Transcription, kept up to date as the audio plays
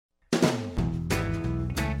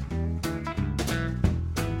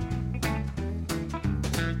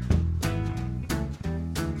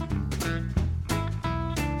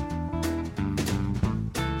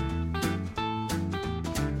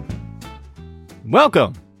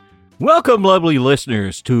Welcome, lovely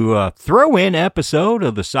listeners, to a throw-in episode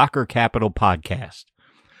of the Soccer Capital Podcast.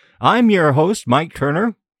 I'm your host, Mike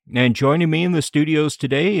Turner, and joining me in the studios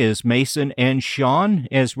today is Mason and Sean,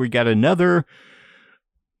 as we got another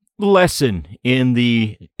lesson in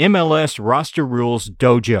the MLS Roster Rules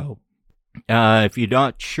Dojo. If you're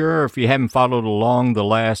not sure, if you haven't followed along the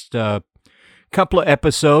last couple of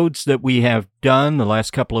episodes that we have done, the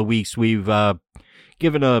last couple of weeks, we've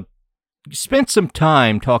spent some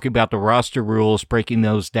time talking about the roster rules, breaking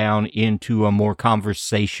those down into a more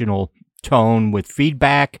conversational tone with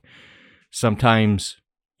feedback, sometimes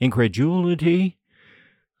incredulity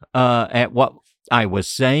at what I was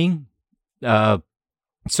saying. So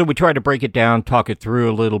we try to break it down, talk it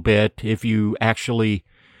through a little bit. If you actually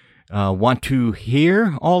want to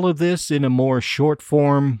hear all of this in a more short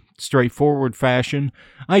form, straightforward fashion,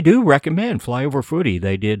 I do recommend Flyover Footy.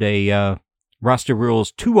 They did a Roster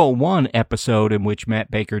Rules 201 episode in which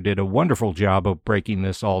Matt Baker did a wonderful job of breaking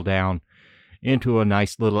this all down into a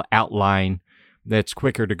nice little outline that's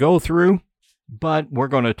quicker to go through. But we're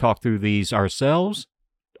going to talk through these ourselves.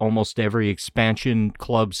 Almost every expansion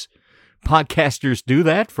club's podcasters do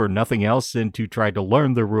that for nothing else than to try to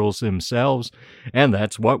learn the rules themselves, and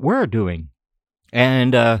that's what we're doing.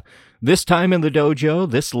 And this time in the dojo,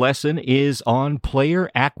 this lesson is on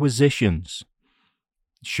player acquisitions.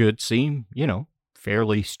 Should seem,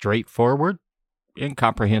 fairly straightforward and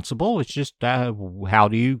comprehensible. It's just how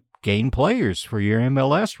do you gain players for your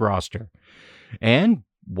MLS roster? And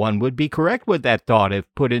one would be correct with that thought if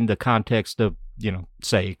put in the context of,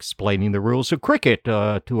 say, explaining the rules of cricket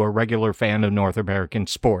to a regular fan of North American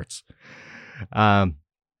sports. I'm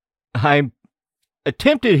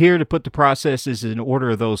attempted here to put the processes in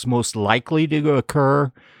order of those most likely to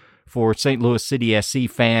occur for St. Louis City SC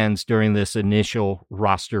fans during this initial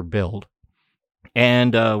roster build.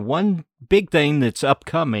 And one big thing that's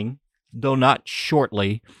upcoming, though not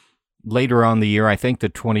shortly, later on the year, I think the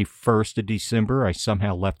 21st of December, I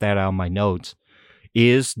somehow left that out of my notes,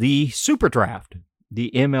 is the Super Draft, the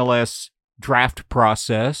MLS draft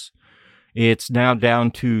process. It's now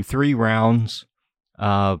down to 3 rounds.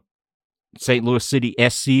 St. Louis City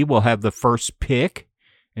SC will have the first pick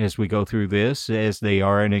as we go through this, as they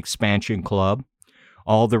are an expansion club.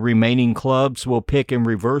 All the remaining clubs will pick in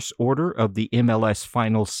reverse order of the MLS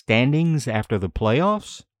final standings after the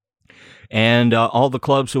playoffs. And all the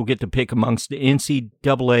clubs will get to pick amongst the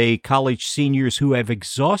NCAA college seniors who have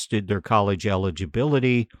exhausted their college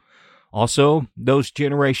eligibility. Also, those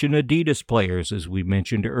Generation Adidas players, as we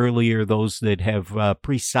mentioned earlier, those that have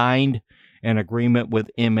pre-signed an agreement with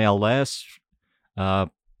MLS.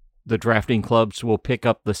 The drafting clubs will pick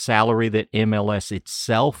up the salary that MLS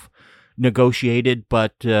itself negotiated,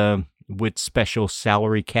 but with special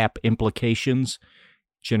salary cap implications.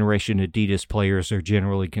 Generation Adidas players are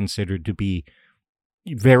generally considered to be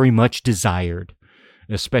very much desired,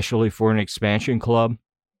 especially for an expansion club.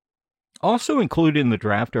 Also included in the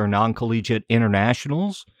draft are non-collegiate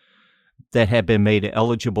internationals that have been made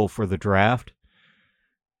eligible for the draft.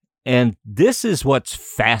 And this is what's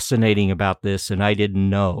fascinating about this, and I didn't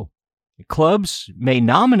know. Clubs may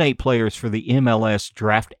nominate players for the MLS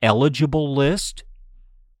draft eligible list,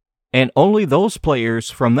 and only those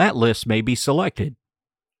players from that list may be selected.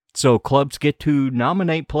 So clubs get to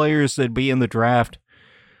nominate players that be in the draft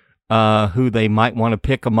who they might want to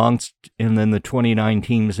pick amongst, and then the 29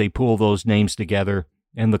 teams, they pool those names together,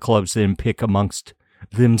 and the clubs then pick amongst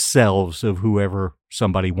themselves of whoever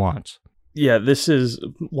somebody wants. Yeah,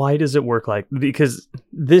 why does it work because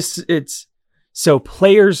so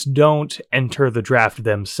players don't enter the draft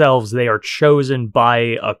themselves. They are chosen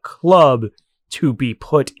by a club to be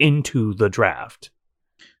put into the draft.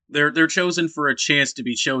 They're chosen for a chance to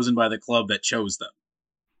be chosen by the club that chose them.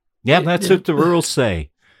 Yeah, that's what the rules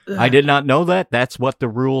say. I did not know that. That's what the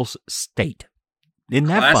rules state. Isn't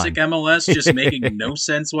that Classic fun? MLS just making no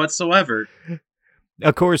sense whatsoever.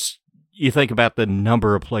 Of course, you think about the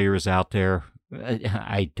number of players out there.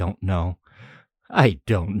 I don't know.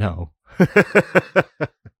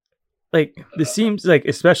 This seems like,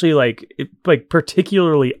 especially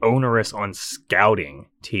particularly onerous on scouting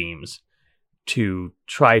teams to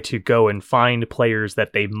try to go and find players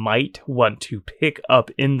that they might want to pick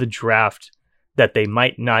up in the draft that they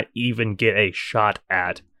might not even get a shot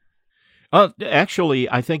at. Actually,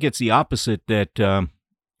 I think it's the opposite, that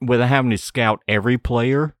without having to scout every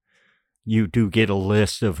player, you do get a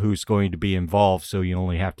list of who's going to be involved, so you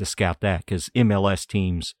only have to scout that, because MLS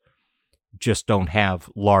teams just don't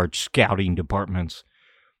have large scouting departments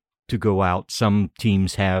to go out. Some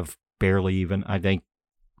teams have barely even, I think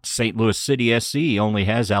St. Louis City SC only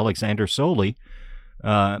has Alexander Soley,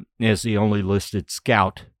 as the only listed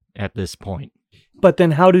scout at this point. But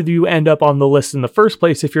then how did you end up on the list in the first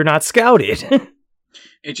place if you're not scouted?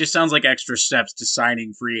 It just sounds like extra steps to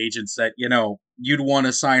signing free agents that, you'd want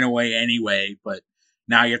to sign away anyway, but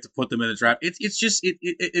now you have to put them in the draft.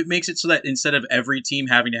 It makes it so that instead of every team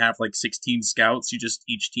having to have like 16 scouts,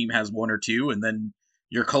 each team has one or two, and then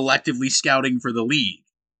you're collectively scouting for the league.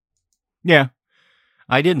 Yeah.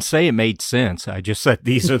 I didn't say it made sense. I just said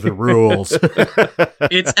these are the rules.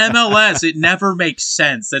 It's MLS. It never makes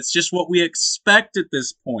sense. That's just what we expect at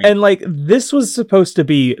this point. And this was supposed to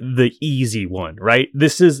be the easy one, right?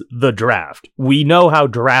 This is the draft. We know how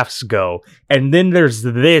drafts go. And then there's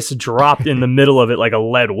this dropped in the middle of it like a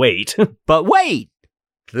lead weight. But wait,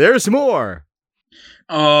 there's more.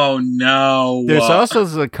 Oh, no. There's also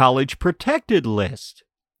the college protected list.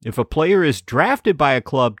 If a player is drafted by a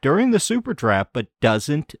club during the Super Draft but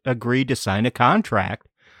doesn't agree to sign a contract,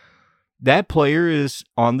 that player is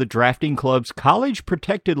on the drafting club's college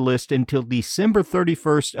protected list until December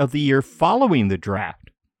 31st of the year following the draft.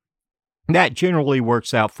 That generally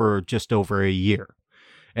works out for just over a year.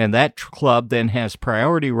 And that club then has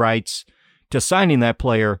priority rights to signing that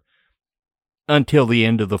player until the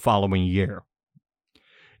end of the following year.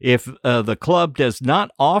 If the club does not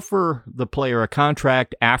offer the player a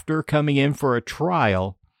contract after coming in for a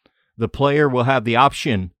trial, the player will have the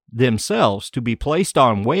option themselves to be placed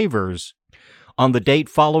on waivers on the date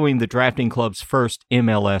following the drafting club's first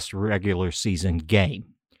MLS regular season game.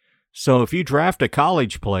 So if you draft a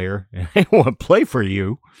college player and they want to play for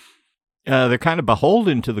you, they're kind of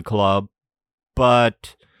beholden to the club,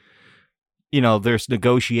 but there's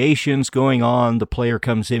negotiations going on. The player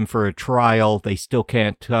comes in for a trial. They still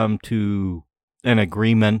can't come to an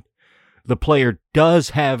agreement. The player does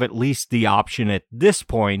have at least the option at this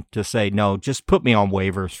point to say, no, just put me on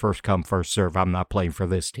waivers, first come, first serve. I'm not playing for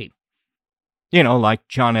this team. Like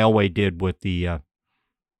John Elway did with the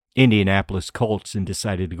Indianapolis Colts and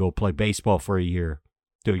decided to go play baseball for a year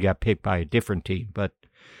till he got picked by a different team. But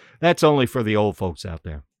that's only for the old folks out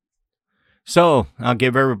there. So I'll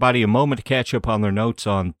give everybody a moment to catch up on their notes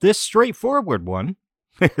on this straightforward one.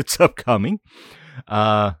 It's upcoming.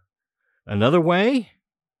 Another way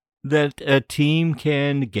that a team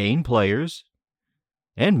can gain players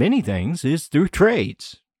and many things is through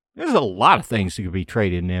trades. There's a lot of things that can be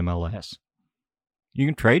traded in MLS. You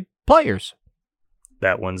can trade players.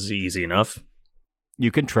 That one's easy enough. You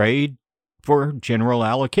can trade for general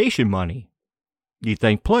allocation money. You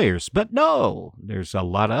think players, but no, there's a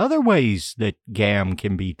lot of other ways that GAM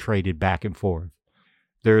can be traded back and forth.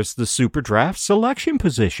 There's the Super Draft selection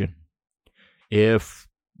position. If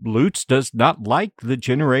Lutz does not like the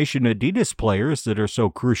Generation Adidas players that are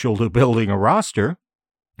so crucial to building a roster,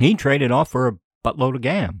 he traded off for a buttload of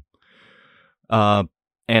GAM. And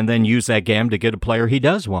then use that GAM to get a player he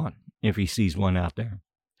does want, if he sees one out there.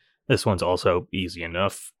 This one's also easy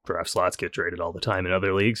enough. Draft slots get traded all the time in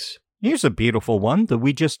other leagues. Here's a beautiful one that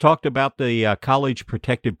we just talked about, the college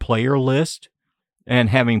protected player list and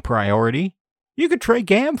having priority. You could trade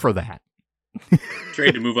GAM for that.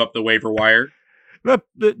 Trade to move up the waiver wire.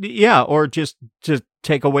 Yeah, or just to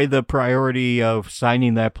take away the priority of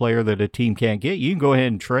signing that player that a team can't get. You can go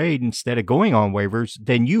ahead and trade instead of going on waivers.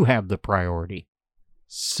 Then you have the priority.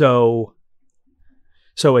 So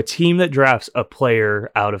a team that drafts a player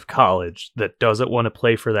out of college that doesn't want to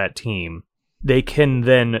play for that team, they can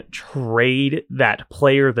then trade that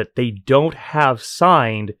player that they don't have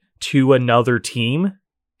signed to another team?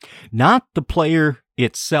 Not the player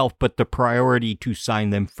itself, but the priority to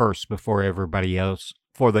sign them first before everybody else,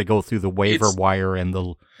 before they go through the waiver wire and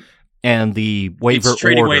the waiver it's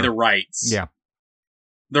trading order. Away the rights. Yeah.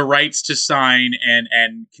 The rights to sign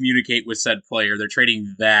and communicate with said player. They're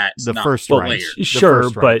trading that. The not first player. rights. Sure,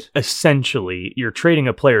 first but rights. Essentially, you're trading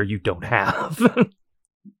a player you don't have.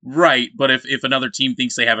 Right, but if another team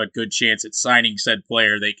thinks they have a good chance at signing said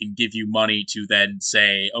player, they can give you money to then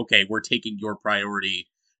say, okay, we're taking your priority.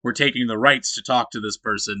 We're taking the rights to talk to this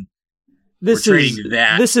person. This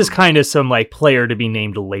is kind of some player to be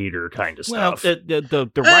named later kind of stuff. Well,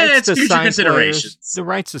 the rights to sign considerations. players, the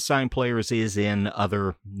rights to sign players is in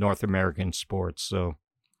other North American sports. So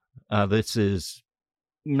this is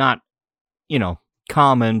not,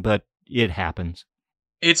 common, but it happens.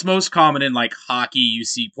 It's most common in hockey. You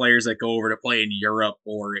see players that go over to play in Europe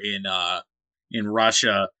or in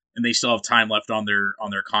Russia, and they still have time left on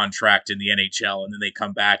their contract in the NHL, and then they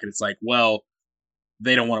come back, and it's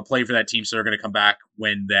they don't want to play for that team, so they're going to come back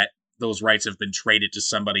when those rights have been traded to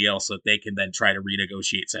somebody else, so that they can then try to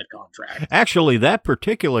renegotiate said contract. Actually, that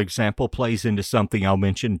particular example plays into something I'll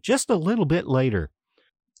mention just a little bit later.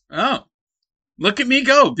 Oh, look at me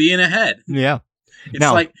go, being ahead. Yeah.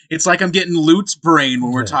 It's like I'm getting Lutz brain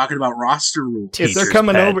when we're talking about roster rules. If they're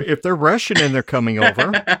coming over, if they're Russian and they're coming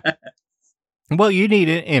over, well, you need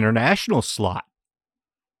an international slot.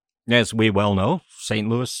 As we well know, St.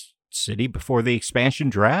 Louis City, before the expansion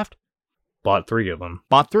draft, bought 3 of them.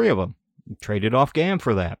 Traded off GAM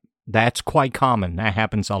for that. That's quite common. That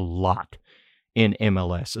happens a lot in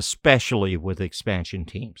MLS, especially with expansion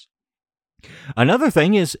teams. Another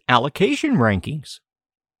thing is allocation rankings.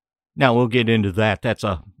 Now, we'll get into that. That's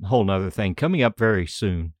a whole nother thing coming up very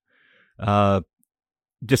soon.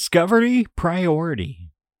 Discovery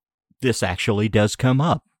priority. This actually does come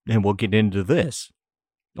up, and we'll get into this.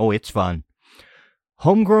 Oh, it's fun.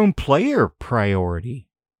 Homegrown player priority.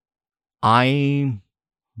 I'm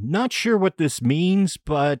not sure what this means,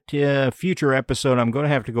 but future episode, I'm going to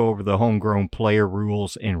have to go over the homegrown player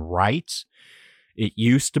rules and rights. It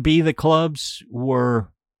used to be the clubs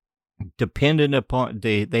were dependent upon,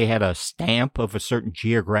 they had a stamp of a certain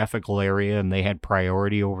geographical area and they had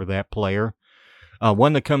priority over that player.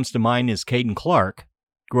 One that comes to mind is Caden Clark.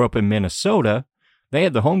 Grew up in Minnesota. They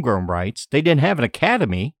had the homegrown rights. They didn't have an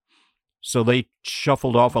academy, so they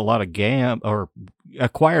shuffled off a lot of GAM, or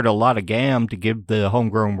acquired a lot of GAM to give the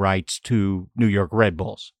homegrown rights to New York Red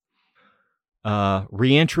Bulls.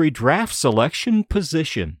 Re-entry draft selection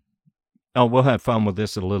position. Oh, we'll have fun with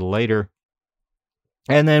this a little later.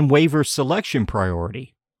 And then waiver selection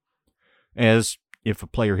priority. As if a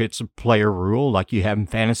player hits a player rule, like you have in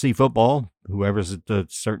fantasy football, whoever's at the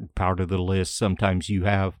certain part of the list, sometimes you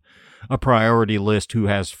have a priority list who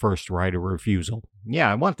has first right of refusal.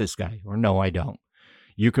 Yeah, I want this guy, or no, I don't.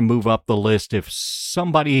 You can move up the list if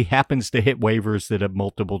somebody happens to hit waivers that have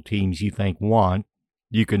multiple teams you think want.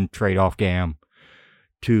 You can trade off GAM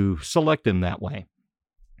to select them that way.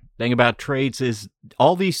 Thing about trades is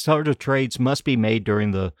all these sort of trades must be made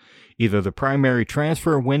during either the primary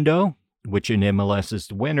transfer window, which in MLS is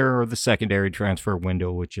the winter, or the secondary transfer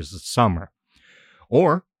window, which is the summer,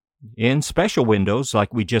 or in special windows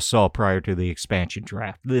like we just saw prior to the expansion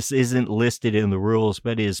draft. This isn't listed in the rules,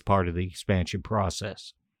 but is part of the expansion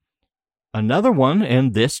process. Another one,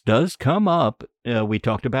 and this does come up, we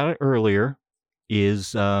talked about it earlier,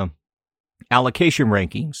 is allocation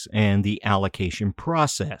rankings and the allocation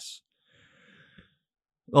process.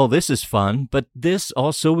 Oh, this is fun, but this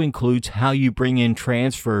also includes how you bring in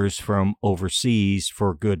transfers from overseas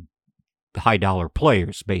for good high-dollar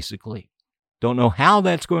players, basically. Don't know how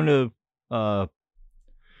that's going to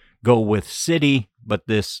go with City, but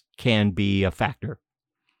this can be a factor.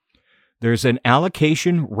 There's an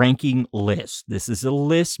allocation ranking list. This is a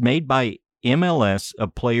list made by MLS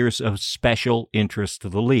of players of special interest to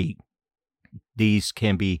the league. These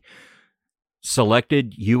can be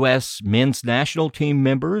selected U.S. men's national team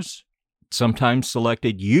members, sometimes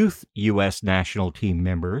selected youth U.S. national team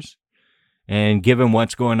members. And given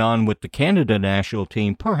what's going on with the Canada national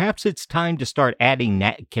team, perhaps it's time to start adding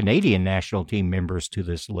Canadian national team members to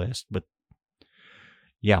this list. But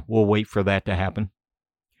yeah, we'll wait for that to happen.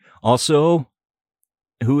 Also,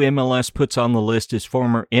 who MLS puts on the list is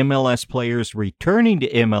former MLS players returning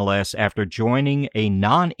to MLS after joining a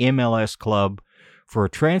non-MLS club for a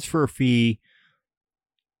transfer fee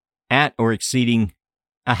at or exceeding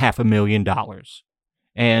 $500,000.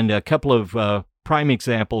 And a couple of prime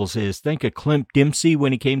examples is, think of Clint Dempsey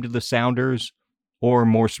when he came to the Sounders, or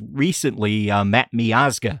more recently, Matt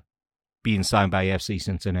Miazga being signed by FC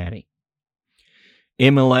Cincinnati.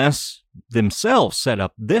 MLS themselves set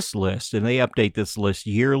up this list, and they update this list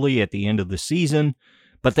yearly at the end of the season,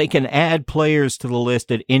 but they can add players to the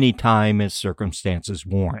list at any time as circumstances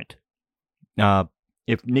warrant.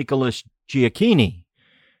 If Nicholas Giacchini,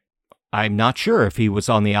 I'm not sure if he was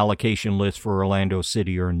on the allocation list for Orlando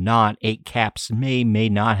City or not. 8 caps may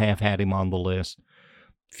not have had him on the list.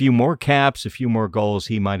 A few more caps, a few more goals,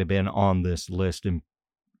 he might have been on this list and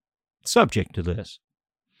subject to this.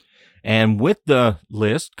 And with the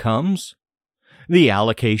list comes the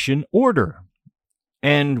allocation order.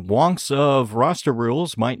 And wonks of roster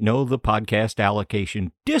rules might know the podcast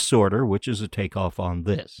allocation disorder, which is a takeoff on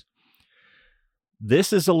this.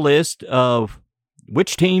 This is a list of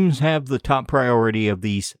which teams have the top priority of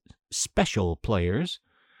these special players.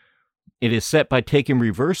 It is set by taking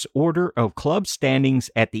reverse order of club standings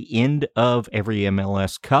at the end of every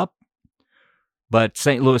MLS Cup. But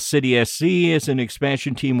St. Louis City SC as an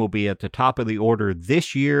expansion team will be at the top of the order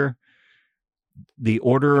this year. The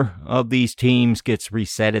order of these teams gets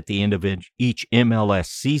reset at the end of each MLS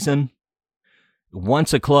season.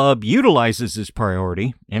 Once a club utilizes this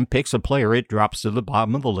priority and picks a player, it drops to the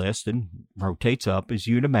bottom of the list and rotates up, as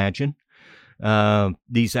you'd imagine.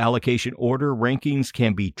 These allocation order rankings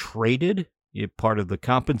can be traded if part of the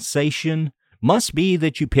compensation must be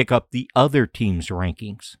that you pick up the other team's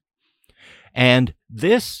rankings. And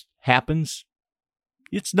this happens,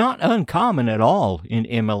 it's not uncommon at all in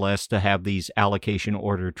MLS to have these allocation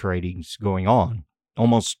order tradings going on.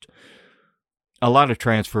 Almost a lot of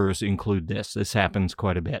transfers include this. This happens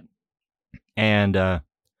quite a bit. And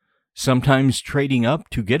sometimes trading up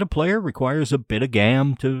to get a player requires a bit of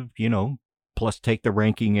GAM to, plus take the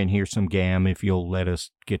ranking, and here's some GAM if you'll let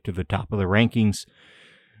us get to the top of the rankings.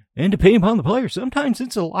 And depending upon the player, sometimes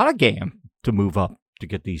it's a lot of GAM to move up to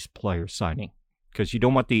get these players signing, because you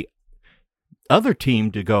don't want the other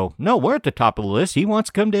team to go, no, we're at the top of the list. He wants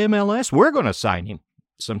to come to MLS. We're going to sign him.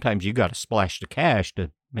 Sometimes you got to splash the cash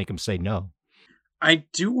to make him say no. I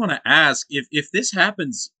do want to ask, if this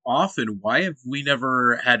happens often, why have we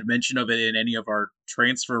never had mention of it in any of our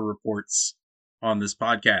transfer reports on this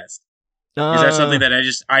podcast? Is that something that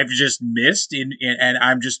I've just missed and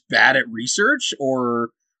I'm just bad at research,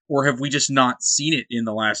 or have we just not seen it in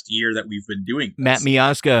the last year that we've been doing this? Matt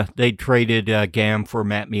Miazga, they traded GAM for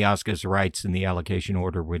Matt Miazga's rights in the allocation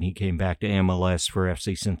order when he came back to MLS for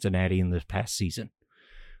FC Cincinnati in this past season.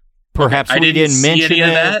 Perhaps we didn't mention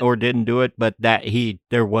it or didn't do it, but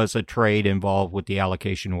there was a trade involved with the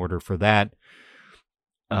allocation order for that.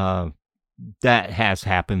 That has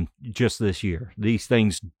happened just this year. These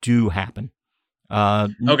things do happen.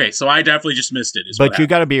 Okay, so I definitely just missed it. But you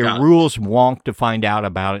got to be a rules wonk to find out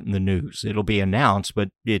about it in the news. It'll be announced,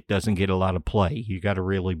 but it doesn't get a lot of play. You got to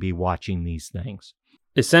really be watching these things.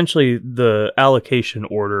 Essentially, the allocation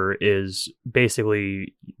order is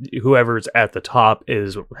basically whoever's at the top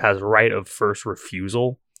has right of first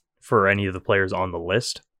refusal for any of the players on the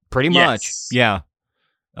list. Pretty much, yeah.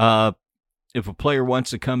 If a player wants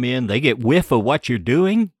to come in, they get whiff of what you're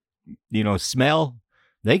doing, smell,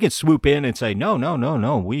 they can swoop in and say, no,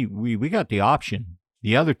 we got the option.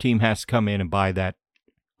 The other team has to come in and buy that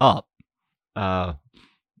up.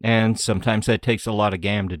 And sometimes that takes a lot of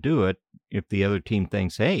GAM to do it. If the other team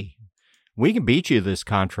thinks, hey, we can beat you this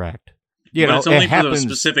contract. But it's only for those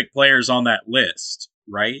specific players on that list,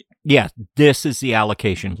 right? Yeah, this is the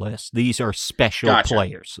allocation list. These are special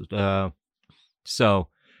players. And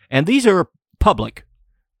these are public.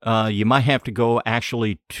 You might have to go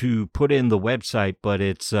actually to put in the website, but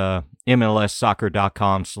it's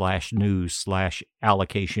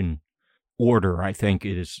MLSsoccer.com/news/allocation order, I think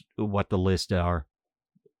is what the lists are.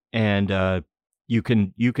 And you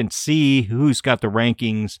can see who's got the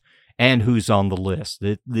rankings and who's on the list.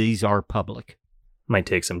 These are public. Might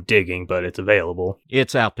take some digging, but it's available.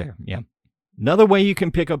 It's out there, yeah. Another way you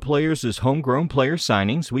can pick up players is homegrown player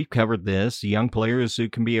signings. We've covered this. Young players who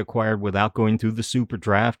can be acquired without going through the super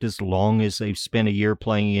draft as long as they've spent a year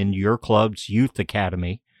playing in your club's youth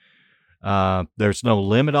academy. There's no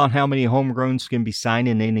limit on how many homegrowns can be signed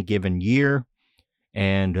in any given year.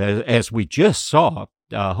 And as we just saw,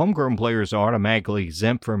 homegrown players are automatically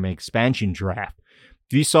exempt from an expansion draft.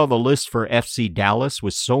 If you saw the list for FC Dallas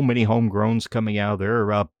with so many homegrowns coming out of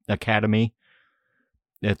their academy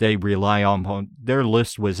that they rely on, their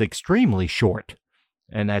list was extremely short.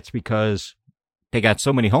 And that's because they got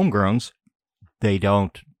so many homegrowns, they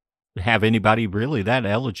don't have anybody really that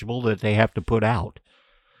eligible that they have to put out.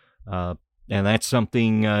 And that's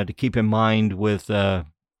something to keep in mind with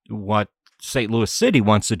what St. Louis City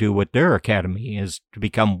wants to do with their academy, is to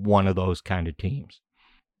become one of those kind of teams.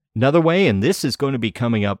 Another way, and this is going to be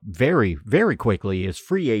coming up very, very quickly, is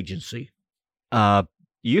free agency. It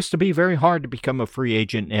used to be very hard to become a free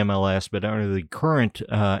agent in MLS, but under the current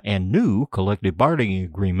and new collective bargaining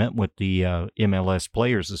agreement with the MLS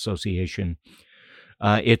Players Association,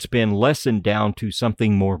 it's been lessened down to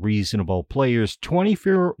something more reasonable. Players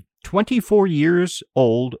 24 years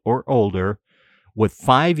old or older with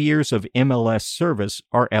 5 years of MLS service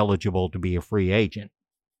are eligible to be a free agent.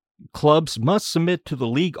 Clubs must submit to the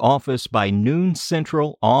league office by noon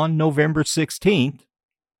Central on November 16th.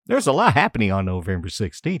 There's a lot happening on November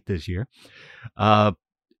 16th this year.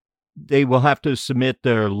 They will have to submit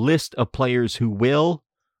their list of players who will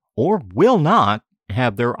or will not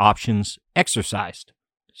have their options exercised.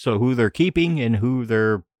 So who they're keeping and who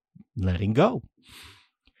they're letting go.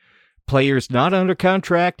 Players not under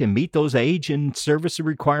contract and meet those age and service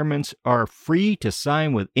requirements are free to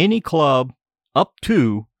sign with any club up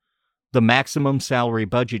to the maximum salary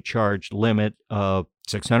budget charge limit of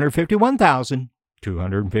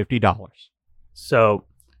 $651,250. So,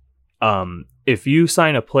 if you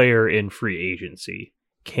sign a player in free agency,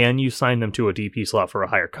 can you sign them to a DP slot for a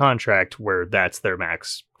higher contract where that's their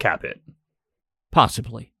max cap hit?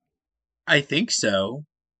 Possibly. I think so.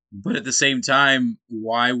 But at the same time,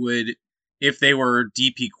 why would, if they were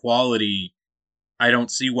DP quality, I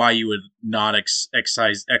don't see why you would not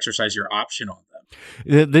exercise your option on them.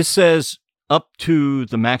 This says up to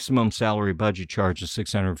the maximum salary budget charge of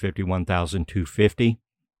 $651,250.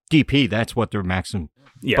 DP, that's what their maximum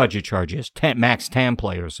budget charge is. Max TAM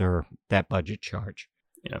players are that budget charge.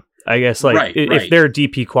 Yeah. I guess if they're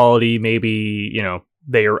DP quality, maybe,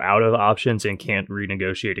 they are out of options and can't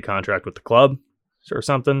renegotiate a contract with the club or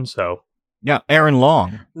something. So yeah, Aaron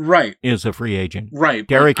Long right is a free agent. Right.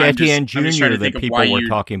 Derek Etienne Jr. that people were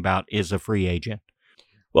talking about is a free agent.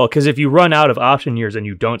 Well, because if you run out of option years and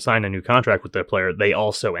you don't sign a new contract with the player, they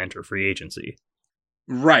also enter free agency.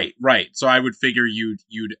 Right. So I would figure you'd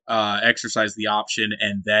exercise the option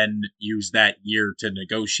and then use that year to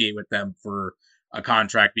negotiate with them for a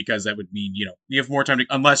contract, because that would mean, you have more time to,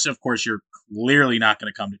 unless of course you're clearly not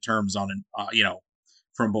going to come to terms on an,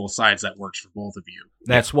 from both sides that works for both of you.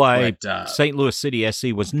 That's why St. Louis City SC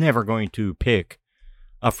was never going to pick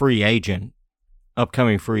a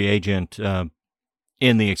upcoming free agent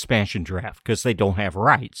in the expansion draft, because they don't have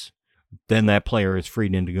rights. Then that player is free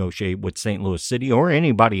to negotiate with St. Louis City or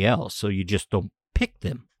anybody else, so you just don't pick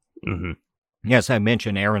them. Mm-hmm. Yes, I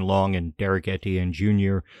mentioned Aaron Long and Derek Etienne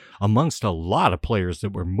Jr. amongst a lot of players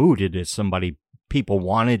that were mooted as somebody people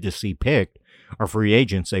wanted to see picked are free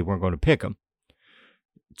agents. They weren't going to pick them.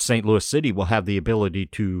 St. Louis City will have the ability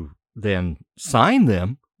to then sign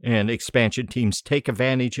them, and expansion teams take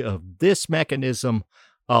advantage of this mechanism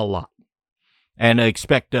a lot. And I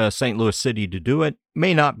expect St. Louis City to do it.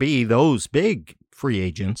 May not be those big free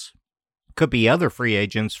agents. Could be other free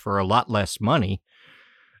agents for a lot less money,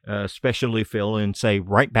 especially fill in, say,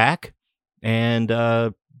 right back, and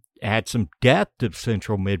add some depth to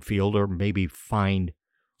central midfield, or maybe find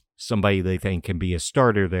somebody they think can be a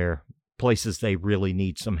starter there, places they really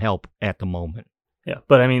need some help at the moment. Yeah,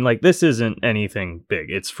 but I mean, this isn't anything big.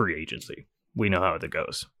 It's free agency. We know how it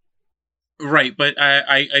goes. Right, but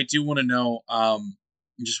I do want to know, I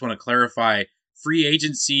just want to clarify, free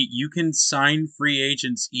agency, you can sign free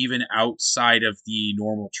agents even outside of the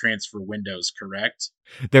normal transfer windows, correct?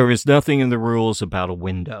 There is nothing in the rules about a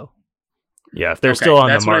window. Yeah, if they're still on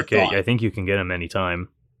the market, I think you can get them anytime.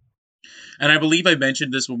 And I believe I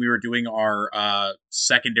mentioned this when we were doing our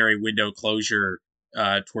secondary window closure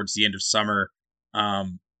towards the end of summer,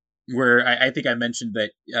 where I think I mentioned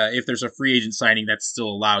that if there's a free agent signing, that's still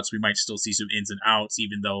allowed, so we might still see some ins and outs,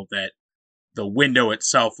 even though that the window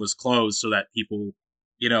itself was closed, so that people,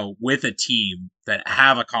 with a team that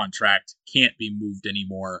have a contract can't be moved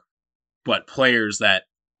anymore, but players that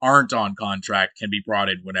aren't on contract can be brought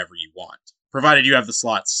in whenever you want, provided you have the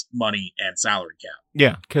slots, money, and salary cap.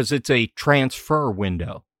 Yeah, because it's a transfer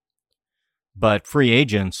window, but free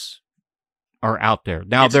agents are out there.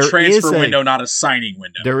 Now, it's a transfer window, not a signing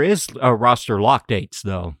window. There is a roster lock dates,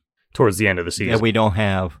 though. Towards the end of the season. That we don't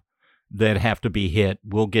have, that have to be hit.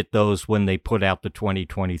 We'll get those when they put out the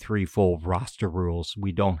 2023 full roster rules.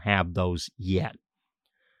 We don't have those yet.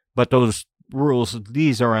 But those rules,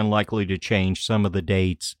 these are unlikely to change. Some of the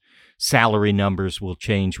dates, salary numbers will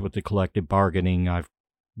change with the collective bargaining.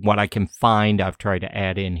 What I can find, I've tried to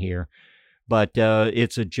add in here. But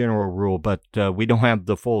it's a general rule, but we don't have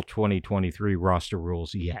the full 2023 roster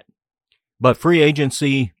rules yet. But free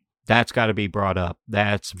agency, that's got to be brought up.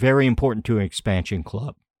 That's very important to an expansion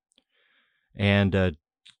club. And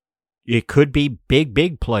it could be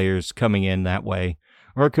big players coming in that way,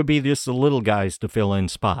 or it could be just the little guys to fill in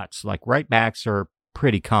spots. Like right backs are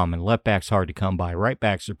pretty common. Left backs hard to come by. Right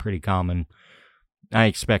backs are pretty common. I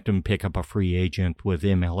expect them to pick up a free agent with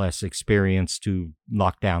MLS experience to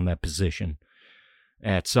lock down that position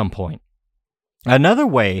at some point. Another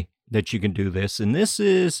way that you can do this, and this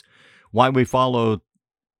is why we follow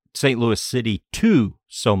St. Louis City 2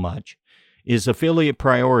 so much, is affiliate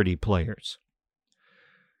priority players.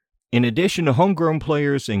 In addition to homegrown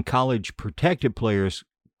players and college protected players,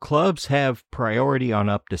 clubs have priority on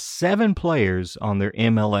up to 7 players on their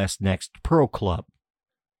MLS Next Pro club.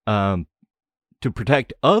 To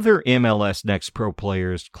protect other MLS Next Pro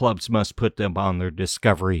players, clubs must put them on their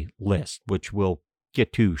discovery list, which we'll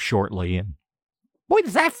get to shortly. And boy,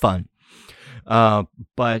 is that fun.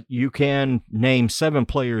 But you can name 7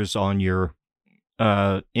 players on your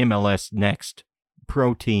MLS Next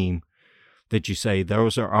Pro team that you say,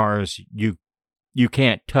 those are ours. You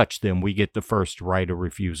can't touch them. We get the first right of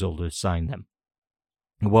refusal to sign them.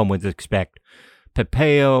 One would expect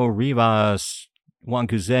Pepeo, Rivas, Juan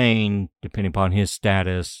Guzane, depending upon his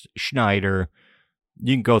status, Schneider.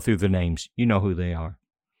 You can go through the names. You know who they are.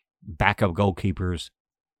 Backup goalkeepers,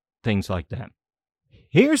 things like that.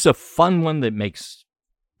 Here's a fun one that makes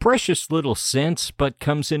precious little sense, but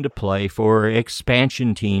comes into play for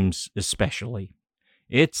expansion teams especially.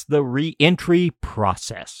 It's the re-entry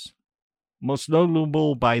process, most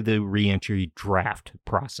notable by the re-entry draft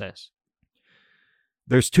process.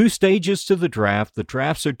 There's 2 stages to the draft. The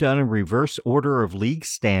drafts are done in reverse order of league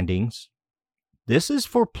standings. This is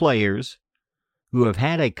for players who have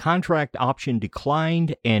had a contract option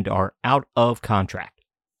declined and are out of contract.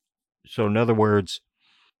 So in other words,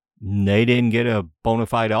 they didn't get a bona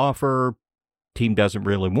fide offer, team doesn't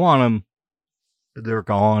really want them, they're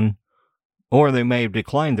gone, or they may have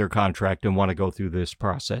declined their contract and want to go through this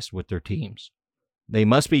process with their teams. They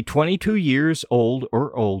must be 22 years old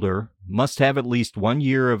or older, must have at least 1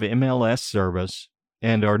 year of MLS service,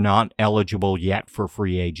 and are not eligible yet for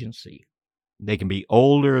free agency. They can be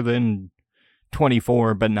older than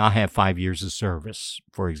 24 but not have 5 years of service,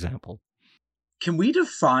 for example. Can we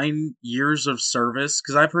define years of service?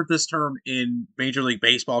 Because I've heard this term in Major League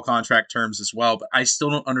Baseball contract terms as well, but I still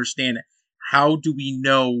don't understand. How do we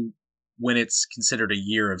know when it's considered a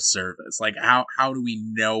year of service? Like, how do we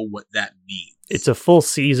know what that means? It's a full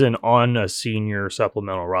season on a senior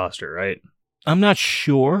supplemental roster, right? I'm not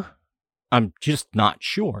sure. I'm just not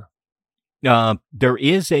sure. There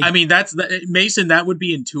is a... I mean, Mason, that would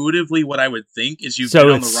be intuitively what I would think is you've been on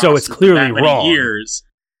the roster so it's clearly for that many wrong. Years.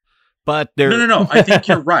 But there... No. I think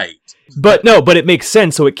you're right. But it makes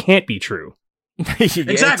sense, so it can't be true. Exactly.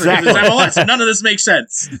 Because it's MLS. None of this makes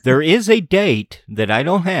sense. There is a date that I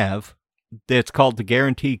don't have that's called the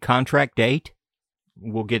guaranteed contract date.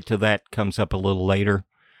 We'll get to that, comes up a little later,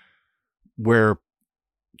 where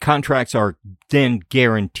contracts are then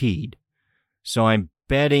guaranteed. So I'm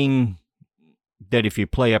betting that if you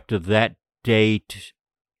play up to that date,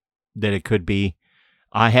 that it could be.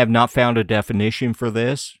 I have not found a definition for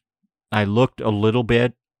this. I looked a little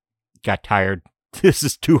bit, got tired. This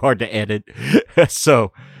is too hard to edit.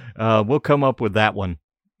 So we'll come up with that one.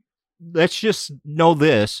 Let's just know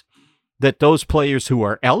this, that those players who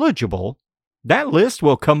are eligible, that list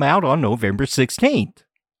will come out on November 16th.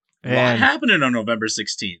 What happened on November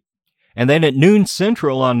 16th? And then at noon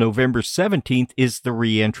Central on November 17th is the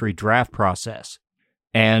re-entry draft process.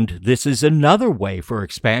 And this is another way for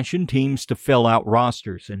expansion teams to fill out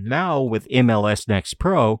rosters. And now with MLS Next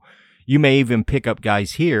Pro, you may even pick up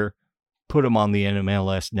guys here, put them on the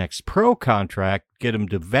MLS Next Pro contract, get them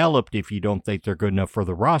developed if you don't think they're good enough for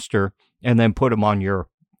the roster, and then put them on your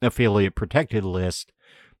affiliate protected list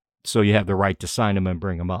so you have the right to sign them and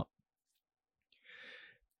bring them up.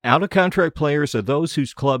 Out-of-contract players are those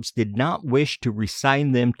whose clubs did not wish to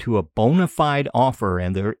re-sign them to a bona fide offer,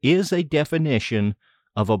 and there is a definition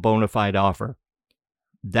of a bona fide offer.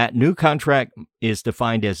 That new contract is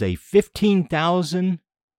defined as a $15,000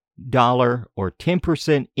 or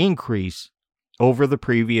 10% increase over the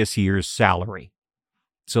previous year's salary.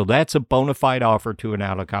 So that's a bona fide offer to an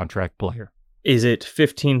out-of-contract player. Is it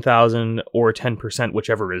 15,000 or 10%,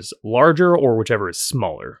 whichever is larger or whichever is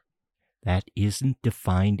smaller? That isn't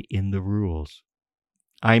defined in the rules.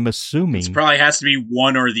 I'm assuming... It probably has to be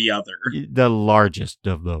one or the other. The largest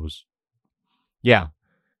of those. Yeah,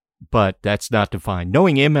 but that's not defined.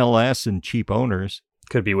 Knowing MLS and cheap owners...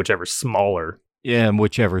 Could be whichever's smaller. Yeah,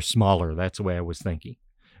 whichever's smaller. That's the way I was thinking.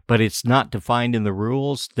 But it's not defined in the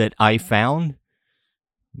rules that I found.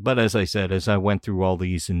 But as I said, as I went through all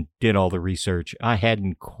these and did all the research, I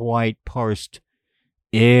hadn't quite parsed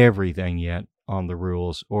everything yet on the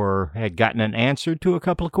rules, or had gotten an answer to a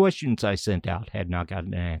couple of questions I sent out, had not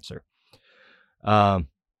gotten an answer. Now,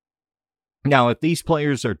 if these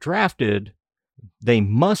players are drafted, they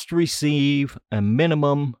must receive a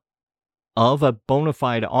minimum of a bona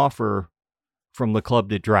fide offer from the club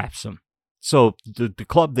that drafts them. So the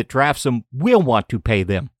club that drafts them will want to pay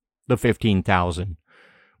them the $15,000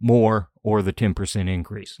 more or the 10%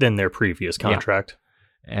 increase than their previous contract.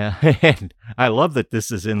 Yeah. And I love that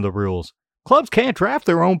this is in the rules. Clubs can't draft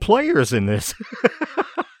their own players in this.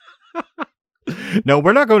 No,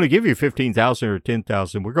 we're not going to give you $15,000 or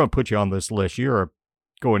 $10,000. We're going to put you on this list. You're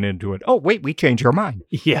going into it. Oh, wait, we changed our mind.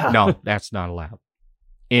 Yeah. No, that's not allowed.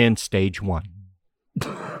 In stage 1.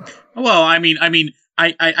 Well,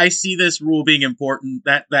 I see this rule being important,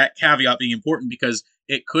 that caveat being important, because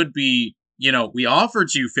it could be, we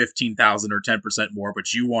offered you 15,000 or 10% more,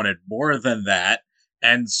 but you wanted more than that.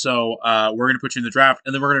 And so we're going to put you in the draft,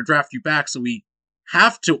 and then we're going to draft you back, so we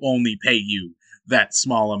have to only pay you that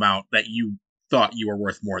small amount that you thought you were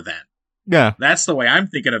worth more than. Yeah. That's the way I'm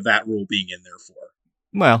thinking of that rule being in there for.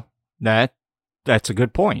 Well, that's a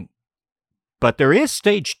good point. But there is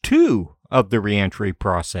stage 2 of the reentry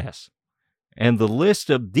process. And the list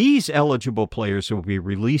of these eligible players will be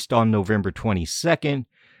released on November 22nd,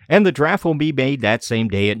 and the draft will be made that same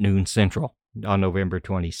day at noon Central on November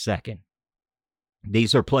 22nd.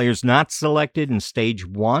 These are players not selected in stage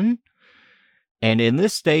 1. And in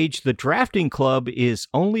this stage, the drafting club is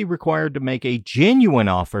only required to make a genuine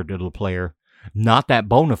offer to the player, not that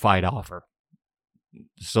bona fide offer.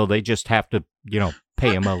 So they just have to,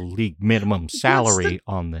 pay him a league minimum salary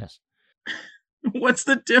on this. What's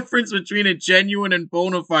the difference between a genuine and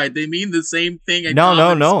bona fide? They mean the same thing in No.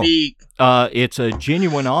 common speak. It's a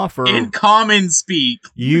genuine offer. In common speak.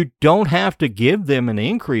 You don't have to give them an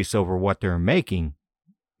increase over what they're making.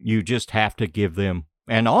 You just have to give them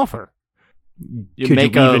an offer. Could you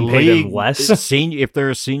even pay them less? If they're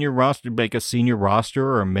a senior roster, make a senior roster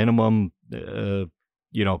or a minimum,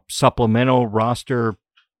 supplemental roster,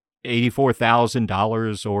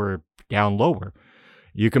 $84,000 or down lower.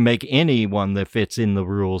 You can make any one that fits in the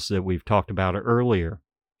rules that we've talked about earlier.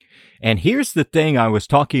 And here's the thing I was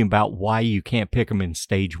talking about why you can't pick them in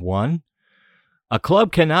stage 1. A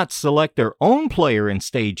club cannot select their own player in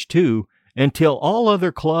stage 2 until all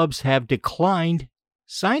other clubs have declined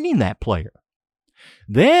signing that player.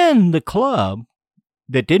 Then the club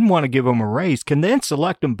that didn't want to give them a raise can then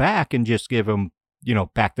select them back and just give them,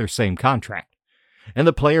 back their same contract. And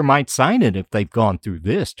the player might sign it if they've gone through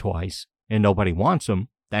this twice and nobody wants them.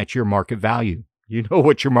 That's your market value. You know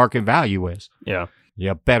what your market value is. Yeah.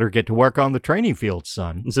 You better get to work on the training field,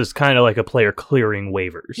 son. This is kind of like a player clearing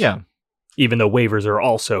waivers. Yeah. Even though waivers are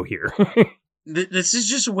also here. This is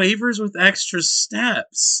just waivers with extra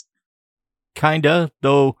steps. Kinda,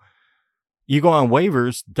 though. You go on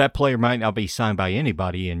waivers, that player might not be signed by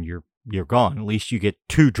anybody, and you're gone. At least you get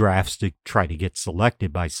 2 drafts to try to get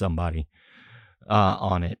selected by somebody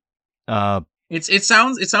on it. It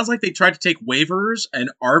sounds like they tried to take waivers and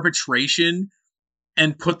arbitration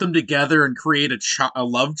and put them together and create a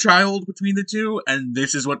love child between the two, and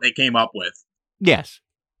this is what they came up with. Yes,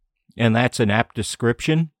 and that's an apt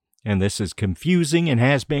description. And this is confusing and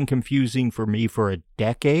has been confusing for me for a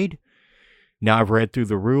decade. Now I've read through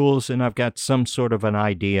the rules and I've got some sort of an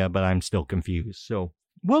idea, but I'm still confused. So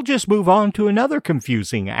we'll just move on to another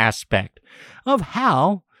confusing aspect of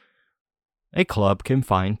how a club can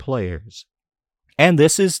find players. And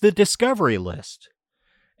this is the discovery list.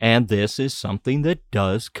 And this is something that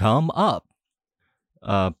does come up.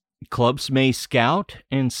 Clubs may scout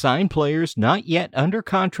and sign players not yet under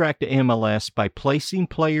contract to MLS by placing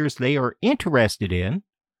players they are interested in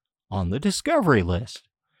on the discovery list.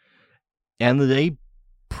 And they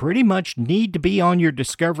pretty much need to be on your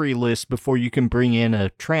discovery list before you can bring in a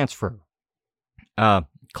transfer.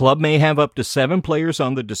 Club may have up to 7 players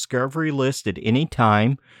on the discovery list at any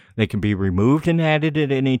time. They can be removed and added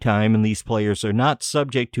at any time, and these players are not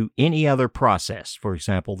subject to any other process. For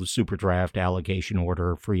example, the super draft, allocation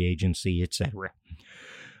order, free agency, etc.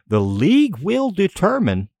 The league will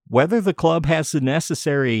determine whether the club has the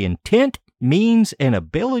necessary intent, means, and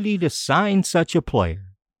ability to sign such a player.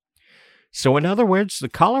 So in other words, the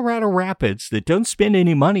Colorado Rapids that don't spend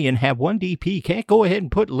any money and have one DP can't go ahead and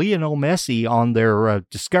put Lionel Messi on their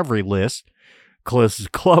discovery list, because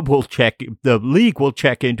the league will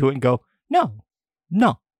check into it and go, no.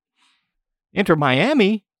 Enter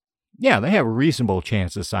Miami, yeah, they have a reasonable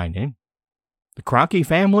chance of signing. The Kroenke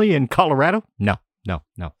family in Colorado, no.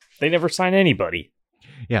 They never sign anybody.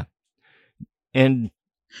 Yeah. And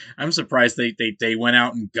I'm surprised they went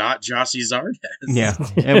out and got Jossie Zardes. Yeah,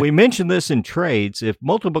 and we mentioned this in trades. If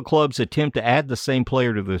multiple clubs attempt to add the same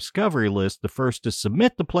player to the discovery list, the first to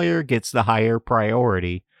submit the player gets the higher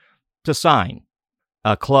priority to sign.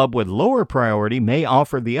 A club with lower priority may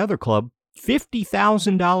offer the other club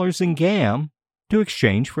 $50,000 in GAM to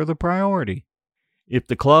exchange for the priority. If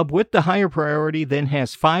the club with the higher priority then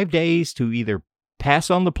has 5 days to either pass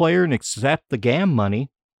on the player and accept the GAM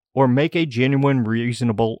money, or make a genuine,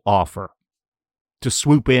 reasonable offer to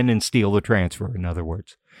swoop in and steal the transfer, in other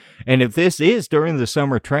words. And if this is during the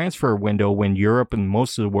summer transfer window when Europe and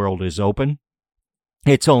most of the world is open,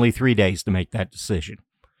 it's only 3 days to make that decision.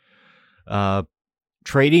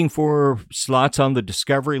 Trading for slots on the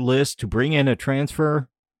discovery list to bring in a transfer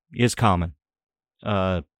is common.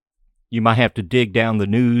 You might have to dig down the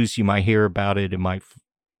news. You might hear about it. It might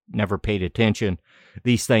never paid attention.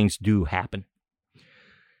 These things do happen.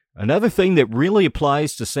 Another thing that really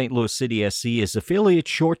applies to St. Louis City SC is affiliate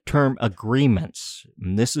short-term agreements.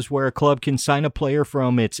 And this is where a club can sign a player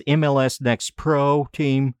from its MLS Next Pro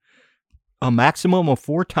team a maximum of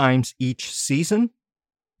 4 times each season.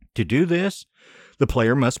 To do this, the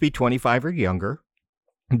player must be 25 or younger.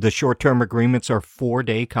 The short-term agreements are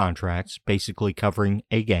 4-day contracts, basically covering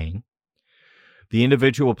a game. The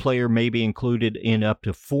individual player may be included in up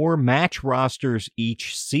to 4 match rosters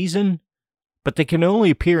each season, but they can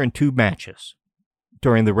only appear in 2 matches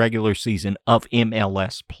during the regular season of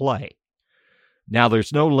MLS play. Now,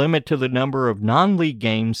 there's no limit to the number of non-league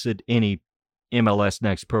games that any MLS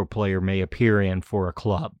Next Pro player may appear in for a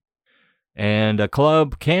club. And a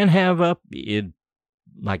club can have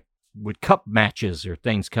like with cup matches or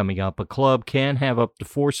things coming up, a club can have up to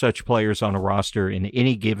 4 such players on a roster in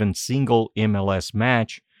any given single MLS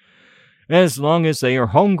match, as long as they are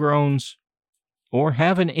homegrowns or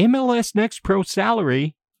have an MLS Next Pro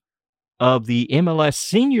salary of the MLS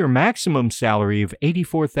senior maximum salary of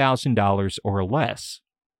 $84,000 or less.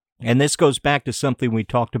 And this goes back to something we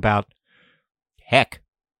talked about,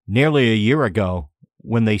 nearly a year ago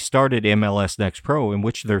when they started MLS Next Pro, in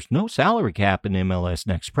which there's no salary cap in MLS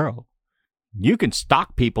Next Pro. You can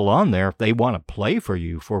stock people on there if they want to play for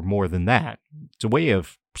you for more than that. It's a way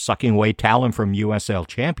of sucking away talent from USL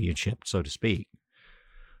Championship, so to speak.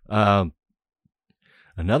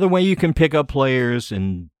 Another way you can pick up players,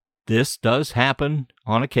 and this does happen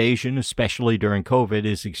on occasion, especially during COVID,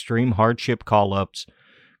 is extreme hardship call-ups.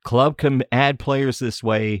 Club can add players this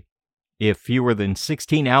way if fewer than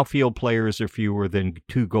 16 outfield players or fewer than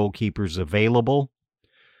 2 goalkeepers available.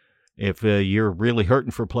 If you're really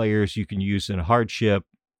hurting for players, you can use a hardship,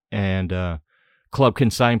 and club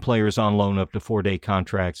can sign players on loan up to 4-day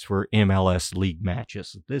contracts for MLS league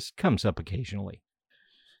matches. This comes up occasionally.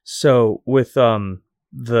 So with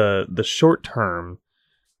the short-term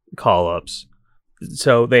call-ups,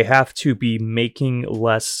 so they have to be making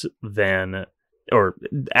less than or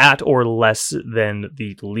at or less than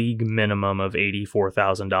the league minimum of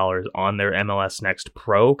 $84,000 on their MLS Next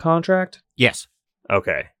Pro contract? Yes.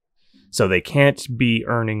 Okay. So they can't be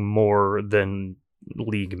earning more than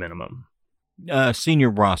league minimum. Senior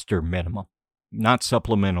roster minimum, not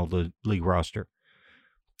supplemental, the league roster.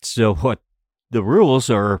 So what the rules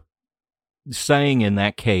are saying in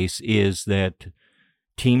that case is that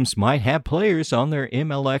teams might have players on their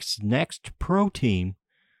MLS Next Pro team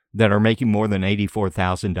that are making more than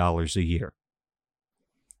 $84,000 a year.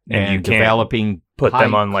 And you developing put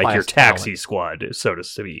them on like your taxi talent. squad, so to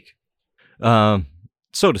speak. So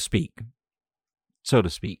to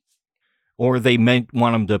speak. Or they may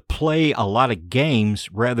want them to play a lot of games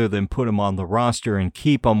rather than put them on the roster and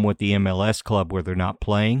keep them with the MLS club where they're not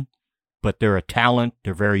playing. But they're a talent.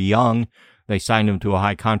 They're very young. They sign them to a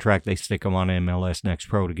high contract. They stick them on MLS Next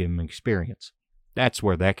Pro to give them experience. That's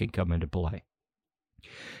where that can come into play.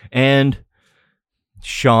 And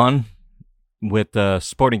Sean, with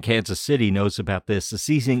Sporting Kansas City, knows about this. The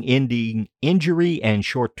season-ending injury and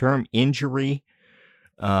short-term injury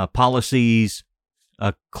policies.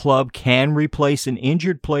 A club can replace an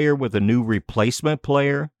injured player with a new replacement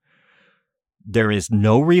player. There is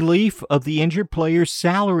no relief of the injured player's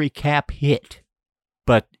salary cap hit,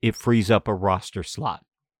 but it frees up a roster slot.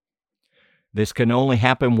 This can only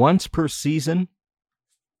happen once per season.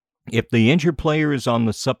 If the injured player is on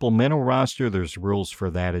the supplemental roster, there's rules for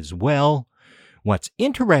that as well. What's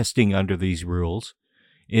interesting under these rules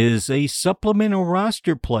is a supplemental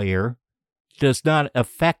roster player does not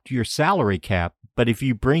affect your salary cap, but if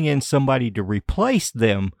you bring in somebody to replace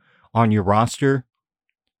them on your roster,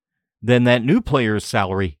 then that new player's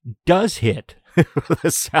salary does hit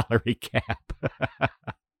the salary cap.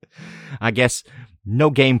 I guess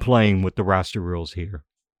no game playing with the roster rules here.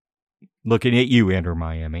 Looking at you, Inter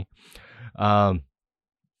Miami.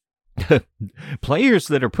 Players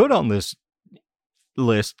that are put on this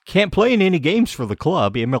list can't play in any games for the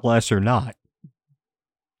club, MLS or not.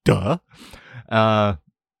 Duh.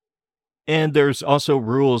 And there's also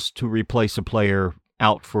rules to replace a player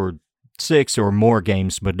out for 6 or more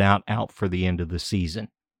games, but not out for the end of the season.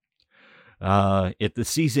 At the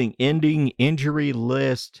season-ending injury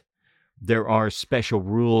list, there are special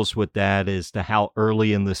rules with that as to how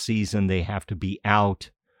early in the season they have to be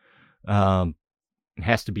out. It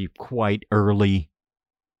has to be quite early.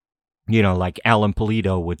 You know, like Alan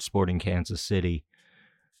Pulido with Sporting Kansas City.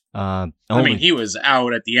 He was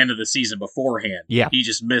out at the end of the season beforehand. Yeah. He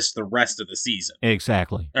just missed the rest of the season.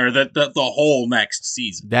 Exactly. Or the whole next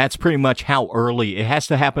season. That's pretty much how early. It has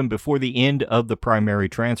to happen before the end of the primary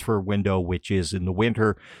transfer window, which is in the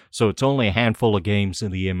winter. So it's only a handful of games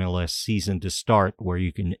in the MLS season to start where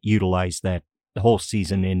you can utilize that whole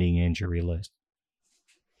season-ending injury list.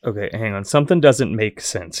 Okay, hang on. Something doesn't make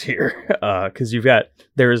sense here. Because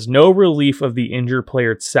there is no relief of the injured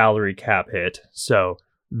player's salary cap hit. So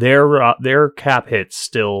their cap hit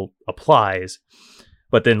still applies,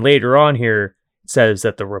 but then later on here it says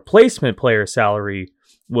that the replacement player salary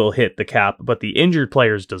will hit the cap, but the injured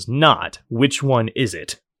players does not. Which one is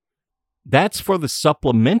it? That's for the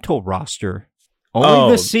supplemental roster.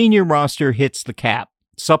 Only the senior roster hits the cap.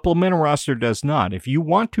 Supplemental roster does not. If you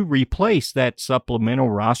want to replace that supplemental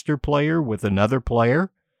roster player with another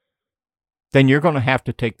player, then you're going to have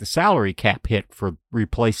to take the salary cap hit for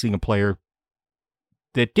replacing a player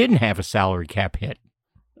that didn't have a salary cap hit.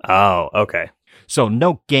 Oh, okay. So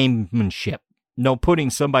no gamemanship, no putting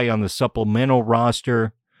somebody on the supplemental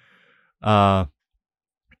roster, and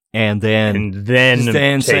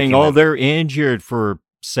then saying, oh, they're injured for,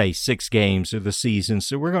 say, 6 games of the season,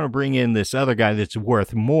 so we're going to bring in this other guy that's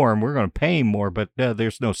worth more, and we're going to pay him more, but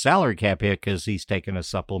there's no salary cap hit because he's taking a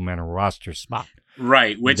supplemental roster spot.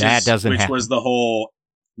 Right, which was the whole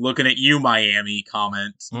looking at you, Miami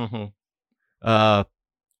comment. Mm-hmm.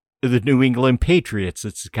 The New England Patriots,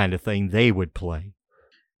 it's the kind of thing they would play.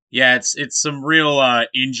 Yeah, it's some real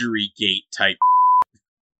injury gate type.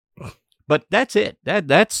 But that's it.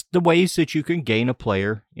 That's the ways that you can gain a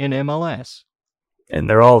player in MLS. And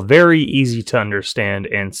they're all very easy to understand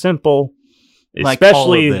and simple,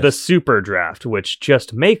 especially the super draft, which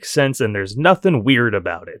just makes sense and there's nothing weird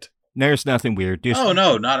about it. There's nothing weird.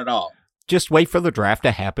 No, not at all. Just wait for the draft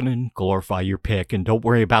to happen and glorify your pick and don't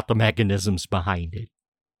worry about the mechanisms behind it.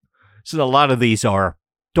 So a lot of these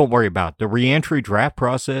don't worry about the re-entry draft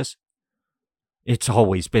process. It's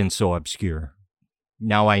always been so obscure.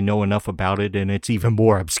 Now I know enough about it, and it's even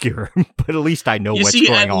more obscure. But at least I know what's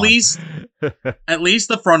going on. At least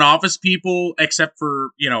the front office people, except for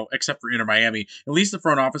Inter Miami, at least the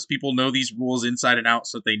front office people know these rules inside and out,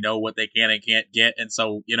 so that they know what they can and can't get. And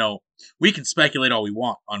so, we can speculate all we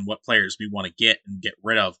want on what players we want to get and get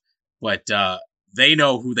rid of, but they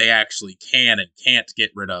know who they actually can and can't get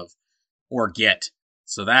rid of or get.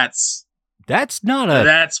 So that's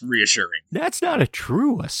reassuring. That's not a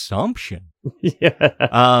true assumption.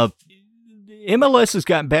 Yeah. MLS has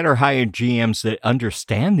gotten better hired GMs that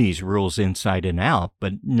understand these rules inside and out,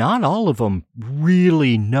 but not all of them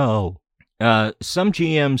really know. Some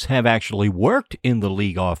GMs have actually worked in the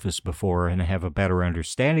league office before and have a better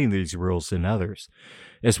understanding of these rules than others.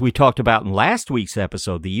 As we talked about in last week's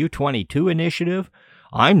episode, the U22 initiative,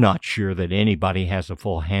 I'm not sure that anybody has a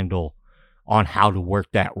full handle on how to work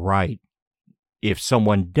that right. If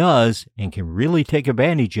someone does and can really take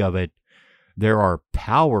advantage of it, there are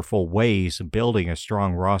powerful ways of building a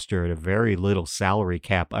strong roster at a very little salary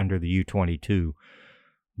cap under the U22.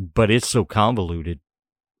 But it's so convoluted,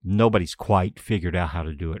 nobody's quite figured out how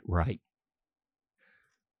to do it right.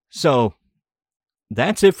 So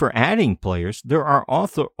that's it for adding players. There are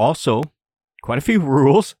also quite a few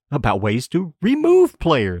rules about ways to remove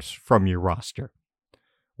players from your roster.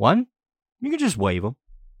 One, you can just waive them.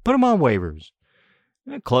 Put them on waivers.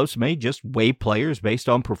 Clubs may just waive players based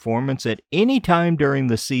on performance at any time during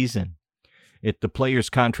the season. If the player's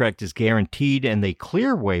contract is guaranteed and they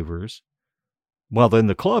clear waivers, well, then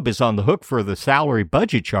the club is on the hook for the salary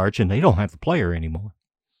budget charge and they don't have the player anymore.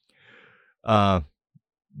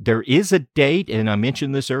 There is a date, and I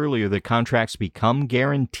mentioned this earlier, that contracts become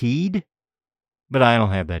guaranteed, but I don't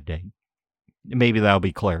have that date. Maybe that'll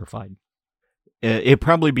be clarified. It'll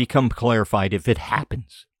probably become clarified if it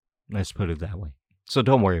happens. Let's put it that way. So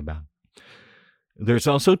don't worry about it. There's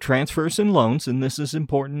also transfers and loans, and this is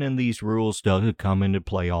important, and these rules do come into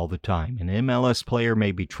play all the time. An MLS player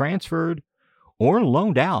may be transferred or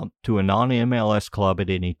loaned out to a non-MLS club at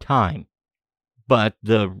any time. But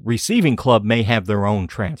the receiving club may have their own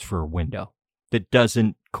transfer window that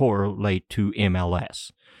doesn't correlate to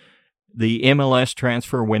MLS. The MLS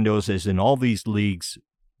transfer windows, as in all these leagues,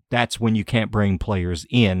 that's when you can't bring players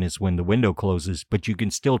in, is when the window closes, but you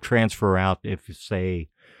can still transfer out if, say,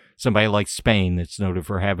 somebody like Spain that's noted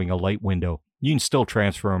for having a late window. You can still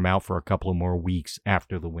transfer them out for a couple of more weeks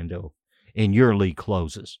after the window and your league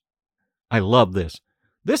closes. I love this.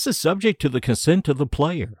 This is subject to the consent of the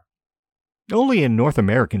player. Only in North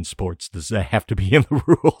American sports does that have to be in the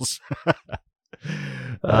rules.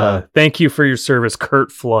 Thank you for your service,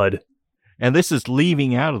 Kurt Flood. And this is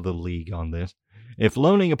leaving out of the league on this. If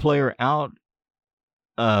loaning a player out,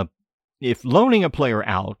 the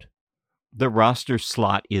roster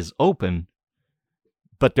slot is open,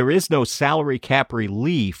 but there is no salary cap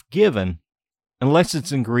relief given unless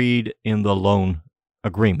it's agreed in the loan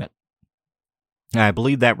agreement. Now, I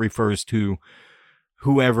believe that refers to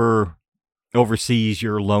whoever oversees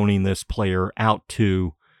you're loaning this player out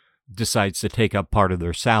to decides to take up part of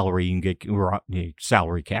their salary and get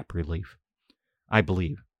salary cap relief, I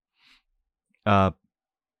believe. The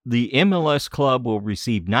MLS club will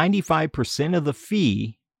receive 95% of the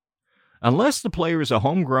fee unless the player is a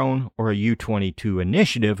homegrown or a U22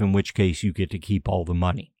 initiative, in which case you get to keep all the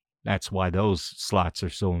money. That's why those slots are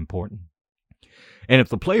so important. And if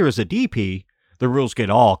the player is a DP, the rules get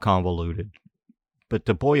all convoluted. But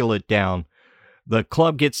to boil it down, the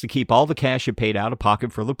club gets to keep all the cash it paid out of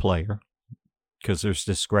pocket for the player, because there's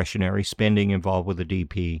discretionary spending involved with the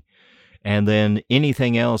DP. And then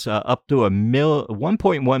anything else up to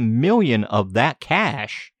 1.1 million of that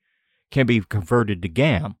cash can be converted to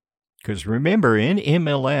GAM. Because remember, in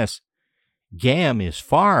MLS, GAM is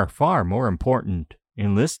far, far more important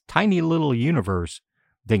in this tiny little universe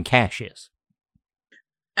than cash is.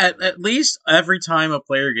 At least every time a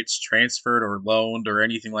player gets transferred or loaned or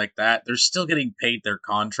anything like that, they're still getting paid their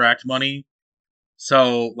contract money.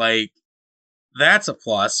 So, like, that's a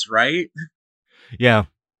plus, right? Yeah.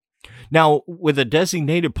 Now, with a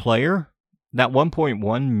designated player, that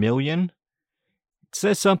 1.1 million, it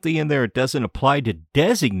says something in there. It doesn't apply to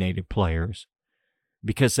designated players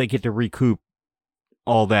because they get to recoup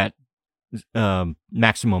all that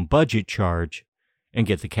maximum budget charge and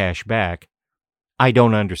get the cash back. I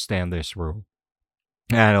don't understand this rule.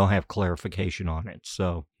 I don't have clarification on it.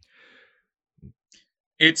 So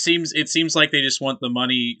it seems like they just want the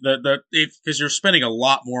money because you're spending a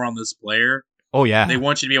lot more on this player. Oh yeah, they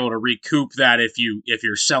want you to be able to recoup that if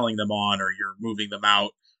you're selling them on or you're moving them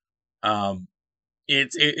out.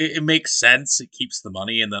 It makes sense. It keeps the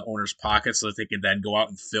money in the owner's pocket so that they can then go out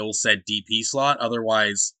and fill said DP slot.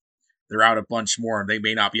 Otherwise, they're out a bunch more and they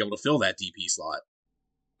may not be able to fill that DP slot.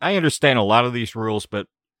 I understand a lot of these rules, but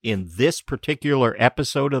in this particular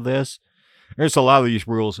episode of this, there's a lot of these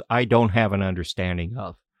rules I don't have an understanding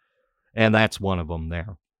of. And that's one of them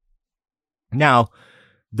there. Now,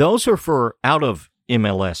 those are for out of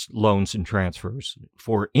MLS loans and transfers.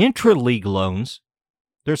 For intra-league loans,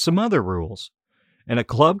 there's some other rules. And a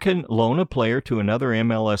club can loan a player to another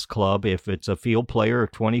MLS club if it's a field player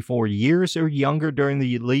of 24 years or younger during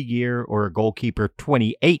the league year or a goalkeeper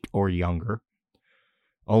 28 or younger.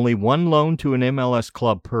 Only one loan to an MLS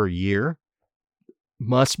club per year.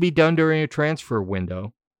 Must be done during a transfer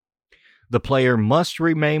window. The player must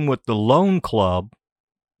remain with the loan club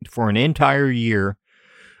for an entire year.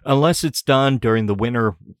 Unless it's done during the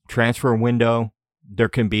winter transfer window, there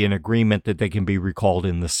can be an agreement that they can be recalled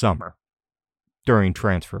in the summer during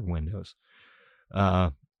transfer windows.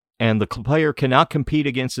 And the player cannot compete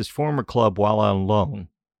against his former club while on loan.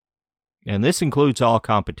 And this includes all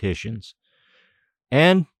competitions.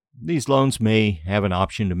 And these loans may have an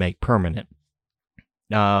option to make permanent.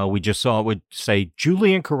 We just saw it would say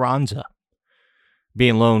Julian Carranza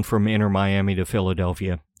being loaned from Inter Miami to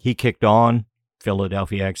Philadelphia. He kicked on.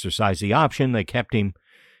 Philadelphia exercised the option. They kept him.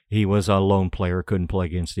 He was a loan player, couldn't play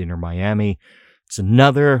against Inter Miami. It's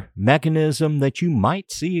another mechanism that you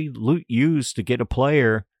might see used to get a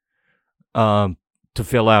player to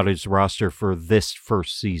fill out his roster for this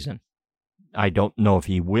first season. I don't know if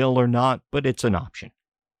he will or not, but it's an option.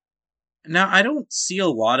 Now, I don't see a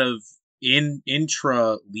lot of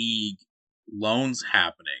intra-league loans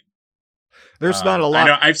happening. There's not a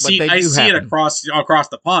lot. I see it across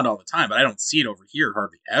the pond all the time, but I don't see it over here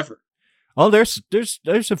hardly ever. Oh, there's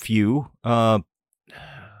a few. Well,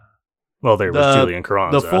 there was Julian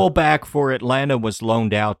Carranza. The fullback for Atlanta was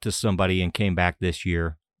loaned out to somebody and came back this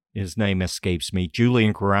year. His name escapes me.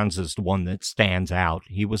 Julian Carranza is the one that stands out.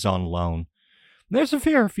 He was on loan. There's a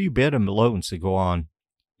fair few bit of loans that go on.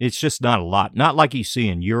 It's just not a lot. Not like you see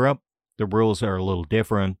in Europe. The rules are a little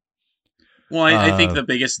different. Well, I think the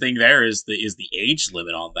biggest thing there is the age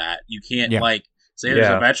limit on that. You can't say there's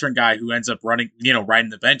a veteran guy who ends up riding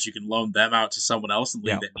the bench. You can loan them out to someone else in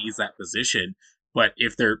the league that needs that position. But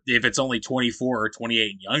if it's only 24 or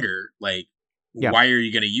 28 and younger, why are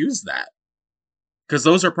you going to use that? Because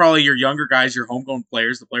those are probably your younger guys, your homegrown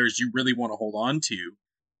players, the players you really want to hold on to.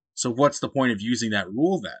 So what's the point of using that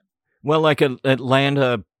rule then? Well, like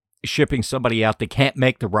Atlanta shipping somebody out, they can't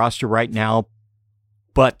make the roster right now,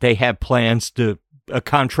 but they have plans to a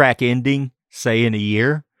contract ending, say in a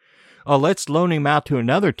year. Oh, let's loan him out to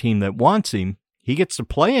another team that wants him. He gets to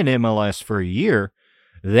play in MLS for a year.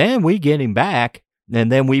 Then we get him back,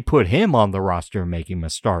 and then we put him on the roster and make him a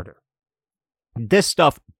starter. This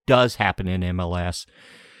stuff does happen in MLS.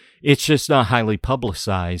 It's just not highly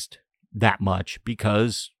publicized that much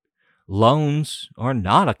because loans are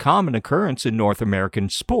not a common occurrence in North American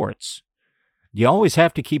sports. You always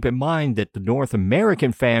have to keep in mind that the North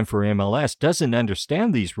American fan for MLS doesn't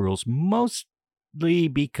understand these rules, mostly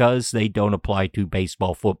because they don't apply to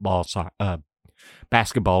baseball, football,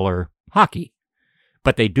 basketball, or hockey.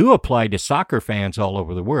 But they do apply to soccer fans all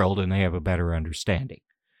over the world, and they have a better understanding.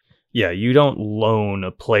 Yeah, you don't loan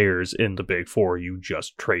players in the Big Four, you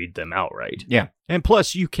just trade them outright. Yeah, and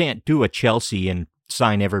plus you can't do a Chelsea and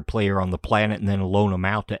sign every player on the planet and then loan them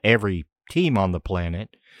out to every team on the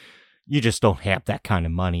planet. You just don't have that kind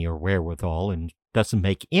of money or wherewithal, and it doesn't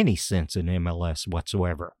make any sense in MLS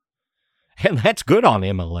whatsoever. And that's good on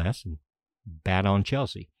MLS and bad on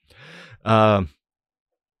Chelsea.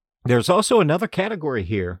 There's also another category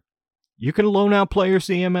here. You can loan out players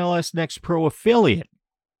to the MLS Next Pro affiliate.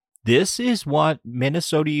 This is what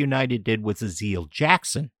Minnesota United did with Aziel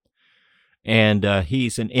Jackson. And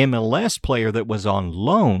he's an MLS player that was on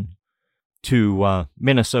loan to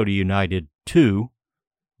Minnesota United 2,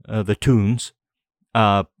 the Toons.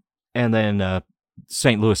 And then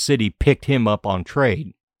St. Louis City picked him up on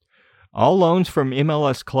trade. All loans from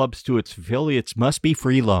MLS clubs to its affiliates must be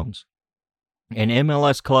free loans. An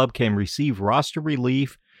MLS club can receive roster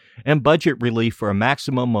relief and budget relief for a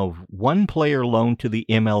maximum of one player loan to the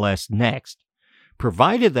MLS Next,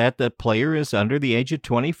 provided that the player is under the age of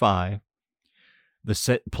 25.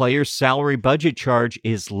 The player's salary budget charge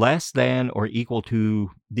is less than or equal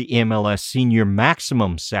to the MLS senior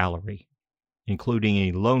maximum salary, including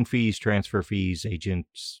any loan fees, transfer fees,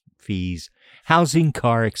 agents fees, housing,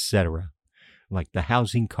 car, etc. Like the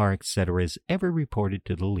housing, car, etc. is ever reported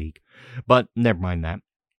to the league. But never mind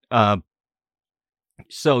that.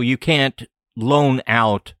 So you can't loan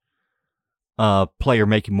out a player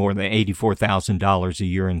making more than $84,000 a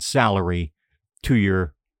year in salary to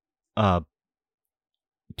your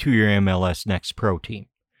MLS Next Pro team.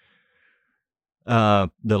 The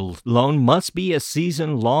loan must be a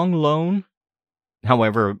season-long loan.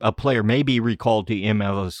 However, a player may be recalled to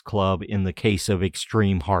MLS club in the case of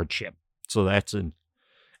extreme hardship. So that's an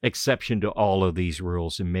exception to all of these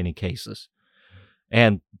rules in many cases.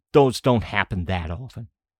 And those don't happen that often.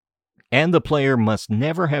 And the player must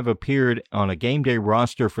never have appeared on a game day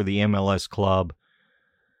roster for the MLS club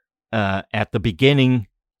at the beginning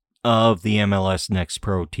of the MLS Next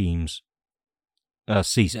Pro team's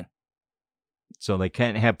season. So they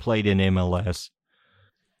can't have played in MLS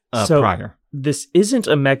prior. This isn't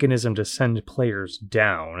a mechanism to send players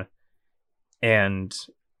down. And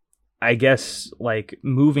I guess, like,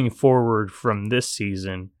 moving forward from this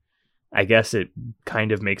season, I guess it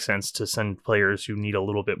kind of makes sense to send players who need a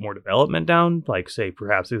little bit more development down, like, say,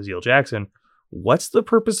 perhaps Aziel Jackson. What's the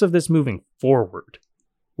purpose of this moving forward?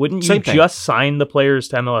 Wouldn't you just sign the players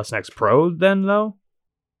to MLS Next Pro then, though?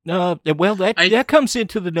 Well, that comes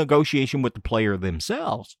into the negotiation with the player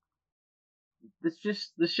themselves. This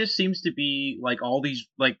just seems to be like all these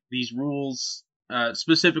rules,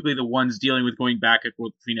 specifically the ones dealing with going back and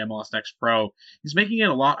forth between MLS Next Pro, is making it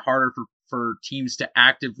a lot harder for teams to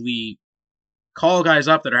actively call guys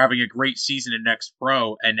up that are having a great season in Next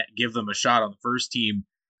Pro and give them a shot on the first team.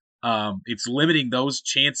 It's limiting those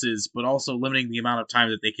chances, but also limiting the amount of time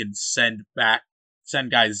that they can send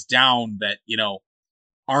guys down that,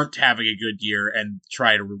 aren't having a good year and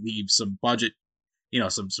try to relieve some budget,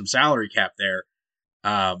 some salary cap there.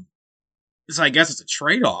 So I guess it's a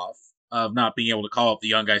trade-off of not being able to call up the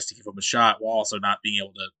young guys to give them a shot while also not being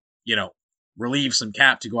able to, relieve some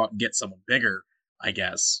cap to go out and get someone bigger, I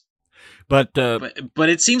guess. But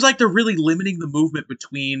it seems like they're really limiting the movement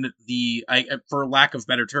between the, for lack of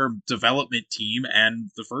better term, development team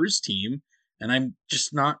and the first team. And I'm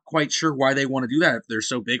just not quite sure why they want to do that if they're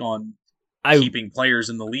so big on keeping players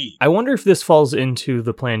in the league. I wonder if this falls into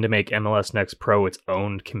the plan to make MLS Next Pro its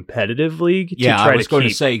own competitive league. Yeah, I was going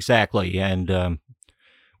to say exactly. And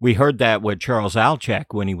we heard that with Charles Alchek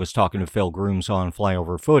when he was talking to Phil Grooms on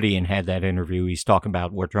Flyover Footy and had that interview. He's talking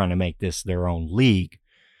about we're trying to make this their own league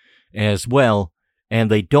as well. And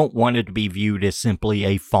they don't want it to be viewed as simply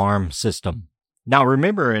a farm system. Now,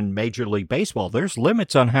 remember, in Major League Baseball, there's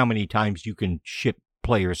limits on how many times you can ship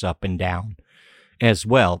players up and down as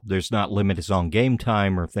well. There's not limits on game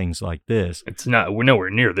time or things like this. We're nowhere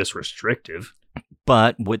near this restrictive.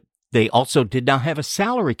 But they also did not have a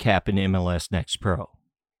salary cap in MLS Next Pro,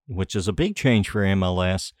 which is a big change for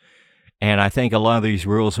MLS. And I think a lot of these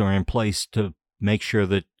rules are in place to make sure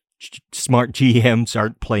that smart GMs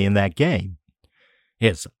aren't playing that game.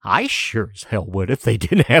 Yes, I sure as hell would if they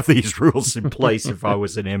didn't have these rules in place. If I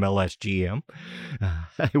was an MLS GM,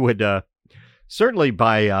 I would certainly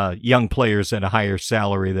buy young players at a higher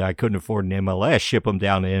salary that I couldn't afford in MLS, ship them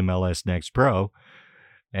down to MLS Next Pro,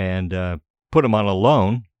 and put them on a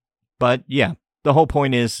loan. But yeah, the whole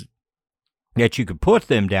point is that you could put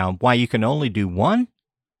them down. Why you can only do one?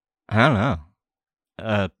 I don't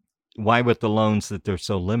know. Why with the loans that they're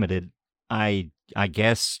so limited? I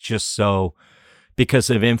guess just so because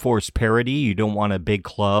of enforced parity, you don't want a big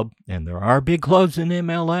club, and there are big clubs in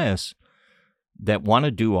MLS that want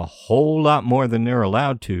to do a whole lot more than they're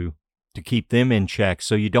allowed to keep them in check,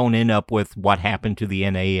 so you don't end up with what happened to the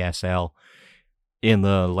NASL in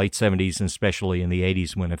the late 70s and especially in the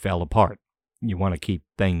 80s when it fell apart. You want to keep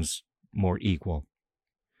things more equal.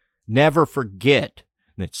 Never forget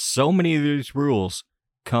that so many of these rules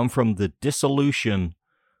come from the dissolution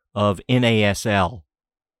of NASL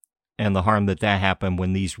and the harm that happened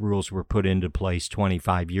when these rules were put into place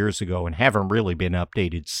 25 years ago and haven't really been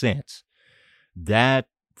updated since. That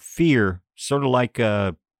fear, sort of like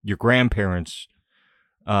your grandparents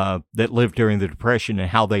that lived during the Depression and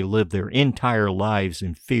how they lived their entire lives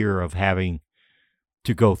in fear of having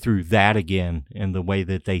to go through that again, and the way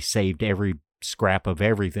that they saved every scrap of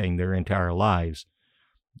everything their entire lives.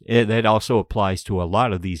 That also applies to a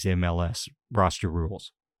lot of these MLS roster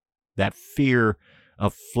rules. That fear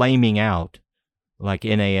of flaming out, like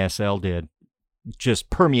NASL did, just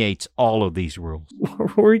permeates all of these rules.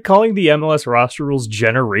 Were we calling the MLS roster rules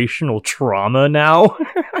generational trauma now?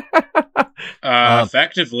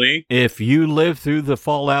 Effectively. If you lived through the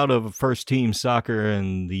fallout of first team soccer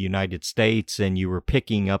in the United States and you were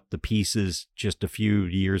picking up the pieces just a few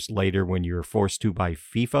years later when you were forced to by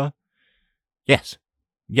FIFA, yes,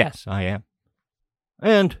 I am.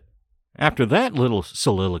 And after that little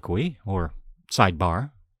soliloquy, or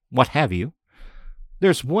sidebar, what have you,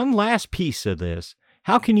 there's one last piece of this.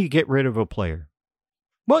 How can you get rid of a player?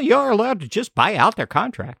 Well, you are allowed to just buy out their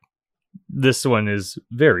contract. This one is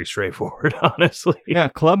very straightforward, honestly. Yeah, a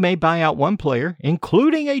club may buy out one player,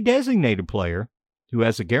 including a designated player, who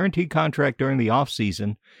has a guaranteed contract during the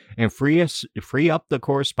offseason, and free up the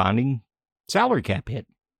corresponding salary cap hit.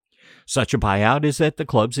 Such a buyout is at the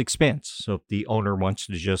club's expense. So if the owner wants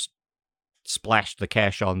to just splash the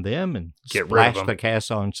cash on them and splash the cash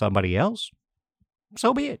on somebody else,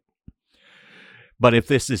 so be it. But if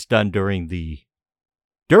this is done during the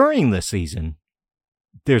season,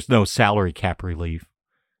 there's no salary cap relief.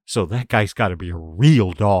 So that guy's got to be a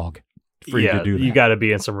real dog for you to do that. You got to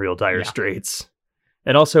be in some real dire straits.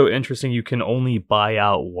 And also interesting, you can only buy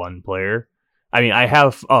out one player. I mean, I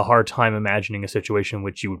have a hard time imagining a situation in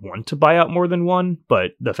which you would want to buy out more than one,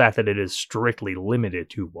 but the fact that it is strictly limited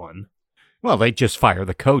to one. Well, they just fire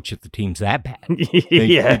the coach if the team's that bad.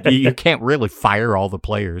 Yeah. You can't really fire all the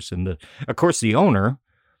players. And of course, the owner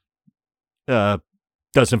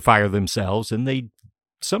doesn't fire themselves, and they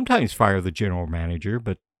sometimes fire the general manager,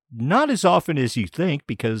 but not as often as you think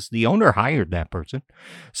because the owner hired that person.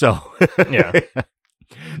 So yeah.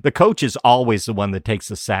 The coach is always the one that takes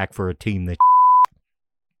the sack for a team that,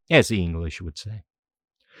 as the English would say.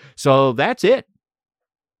 So that's it.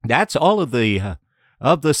 That's all of the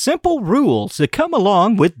simple rules that come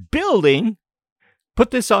along with building.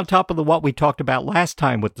 Put this on top of what we talked about last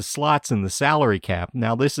time with the slots and the salary cap.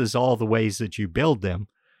 Now this is all the ways that you build them.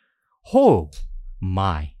 Oh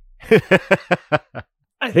my.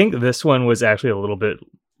 I think this one was actually a little bit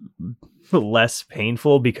less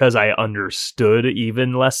painful because I understood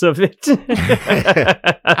even less of it.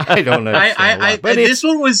 I don't know. But this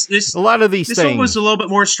one was a lot of these this things. one was a little bit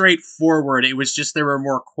more straightforward. It was just there were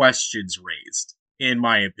more questions raised, in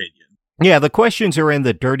my opinion. Yeah, the questions are in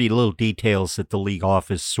the dirty little details that the league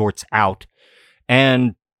office sorts out.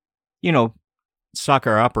 And,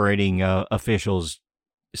 soccer operating officials,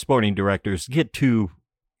 sporting directors get to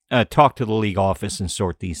talk to the league office and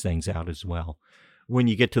sort these things out as well. When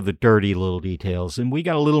you get to the dirty little details, and we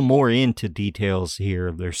got a little more into details here.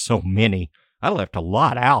 There's so many. I left a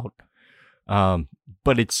lot out.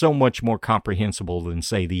 But it's so much more comprehensible than,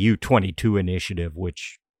 say, the U22 initiative,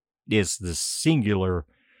 which is the singular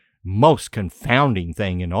most confounding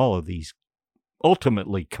thing in all of these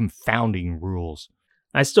ultimately confounding rules.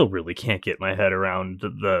 I still really can't get my head around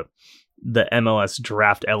the MLS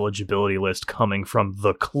draft eligibility list coming from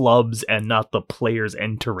the clubs and not the players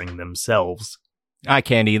entering themselves. I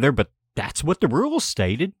can't either, but that's what the rules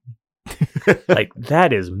stated. Like,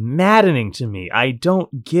 that is maddening to me. I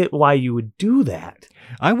don't get why you would do that.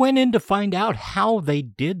 I went in to find out how they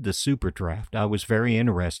did the super draft. I was very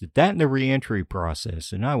interested. That and the reentry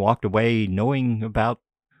process. And I walked away knowing about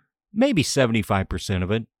maybe 75%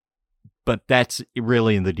 of it. But that's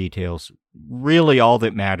really in the details. Really all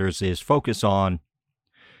that matters is focus on,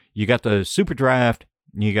 you got the super draft,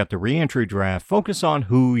 you got the reentry draft. Focus on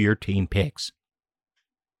who your team picks.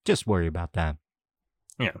 Just worry about that.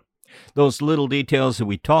 Yeah. Those little details that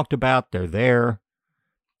we talked about, they're there.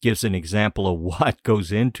 Gives an example of what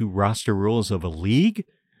goes into roster rules of a league.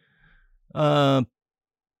 But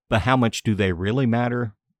how much do they really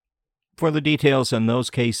matter? For the details in those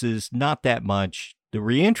cases, not that much. The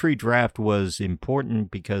reentry draft was important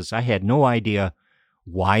because I had no idea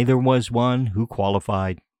why there was one, who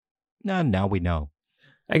qualified. Now we know.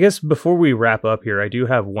 I guess before we wrap up here, I do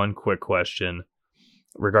have one quick question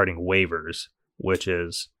regarding waivers, which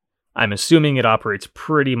is, I'm assuming it operates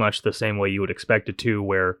pretty much the same way you would expect it to,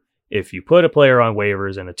 where if you put a player on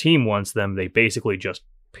waivers and a team wants them, they basically just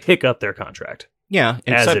pick up their contract. Yeah,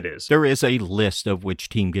 as it is. There is a list of which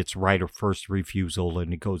team gets right of first refusal,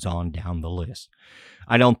 and it goes on down the list.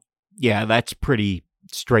 I don't Yeah, that's pretty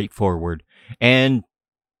straightforward. And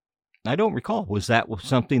I don't recall, was that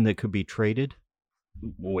something that could be traded?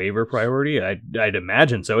 Waiver priority? I'd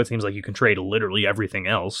imagine so. It seems like you can trade literally everything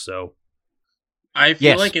else, so. I feel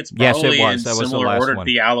Yes. like it's Yes, it probably was. in That was the similar last order one.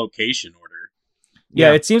 to the allocation order.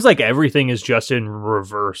 Yeah, it seems like everything is just in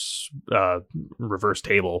reverse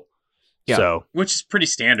table. Yeah. So, Which is pretty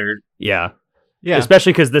standard. yeah. Yeah.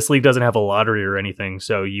 Especially because this league doesn't have a lottery or anything,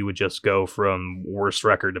 so you would just go from worst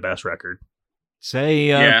record to best record. Say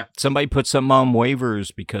Yeah. somebody put something on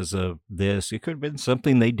waivers because of this. It could have been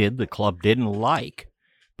something they did the club didn't like.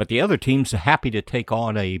 But the other team's happy to take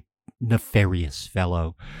on a nefarious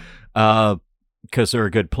fellow because they're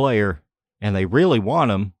a good player and they really want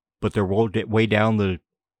him, but they're way down the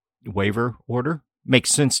waiver order. Makes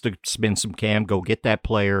sense to spend some cam, go get that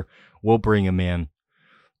player. We'll bring him in.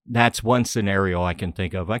 That's one scenario I can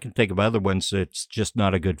think of. I can think of other ones that's just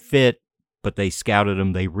not a good fit, but they scouted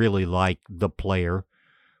him. They really like the player.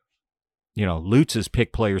 You know, Lutz has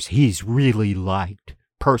picked players he's really liked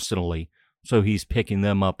personally. So he's picking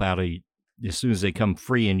them up out of, as soon as they come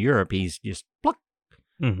free in Europe, he's just pluck,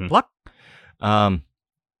 pluck.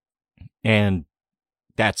 And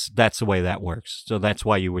that's the way that works. So that's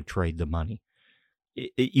why you would trade the money.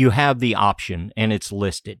 You have the option and it's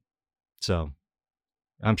listed. So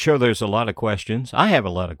I'm sure there's a lot of questions. I have a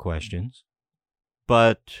lot of questions,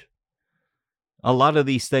 but a lot of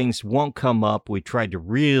these things won't come up. We tried to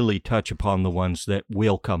really touch upon the ones that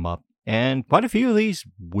will come up, and quite a few of these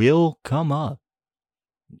will come up.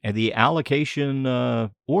 And the allocation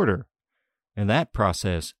order and that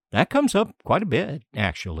process, that comes up quite a bit,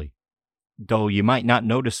 actually. Though you might not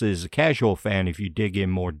notice it as a casual fan if you dig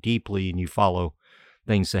in more deeply and you follow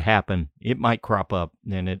things that happen. It might crop up,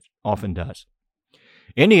 and it often does.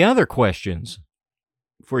 Any other questions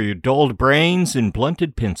for your dulled brains and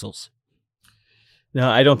blunted pencils? No,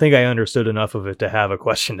 I don't think I understood enough of it to have a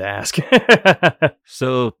question to ask.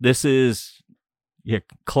 So this is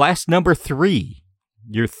class number 3,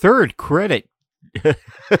 your third credit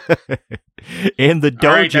in the dojo.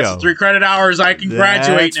 All right, that's 3 credit hours. I can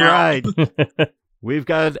graduate now. Right. We've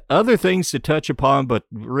got other things to touch upon, but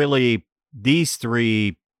really these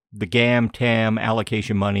 3, the GAM, TAM,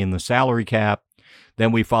 allocation money, and the salary cap.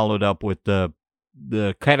 Then we followed up with the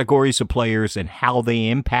categories of players and how they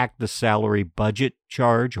impact the salary budget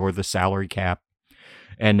charge or the salary cap.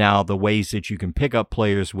 And now the ways that you can pick up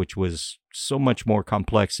players, which was so much more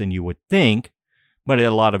complex than you would think, but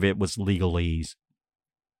a lot of it was legalese.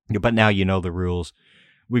 But now you know the rules.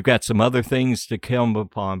 We've got some other things to come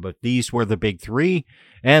upon, but these were the big 3.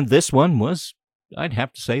 And this one was, I'd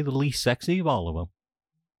have to say, the least sexy of all of them.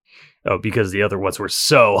 Oh, because the other ones were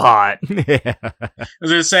so hot. Yeah. I was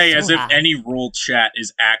going to say, So as if hot. any role chat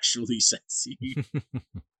is actually sexy.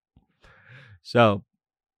 So,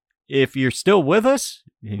 if you're still with us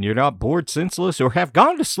and you're not bored senseless or have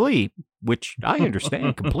gone to sleep, which I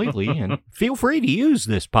understand completely, and feel free to use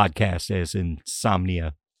this podcast as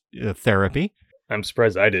insomnia therapy. I'm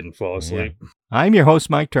surprised I didn't fall asleep. I'm your host,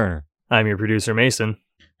 Mike Turner. I'm your producer, Mason.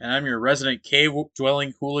 And I'm your resident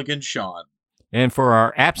cave-dwelling hooligan, Sean. And for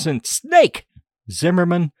our absent snake,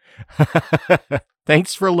 Zimmerman,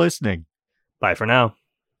 thanks for listening. Bye for now.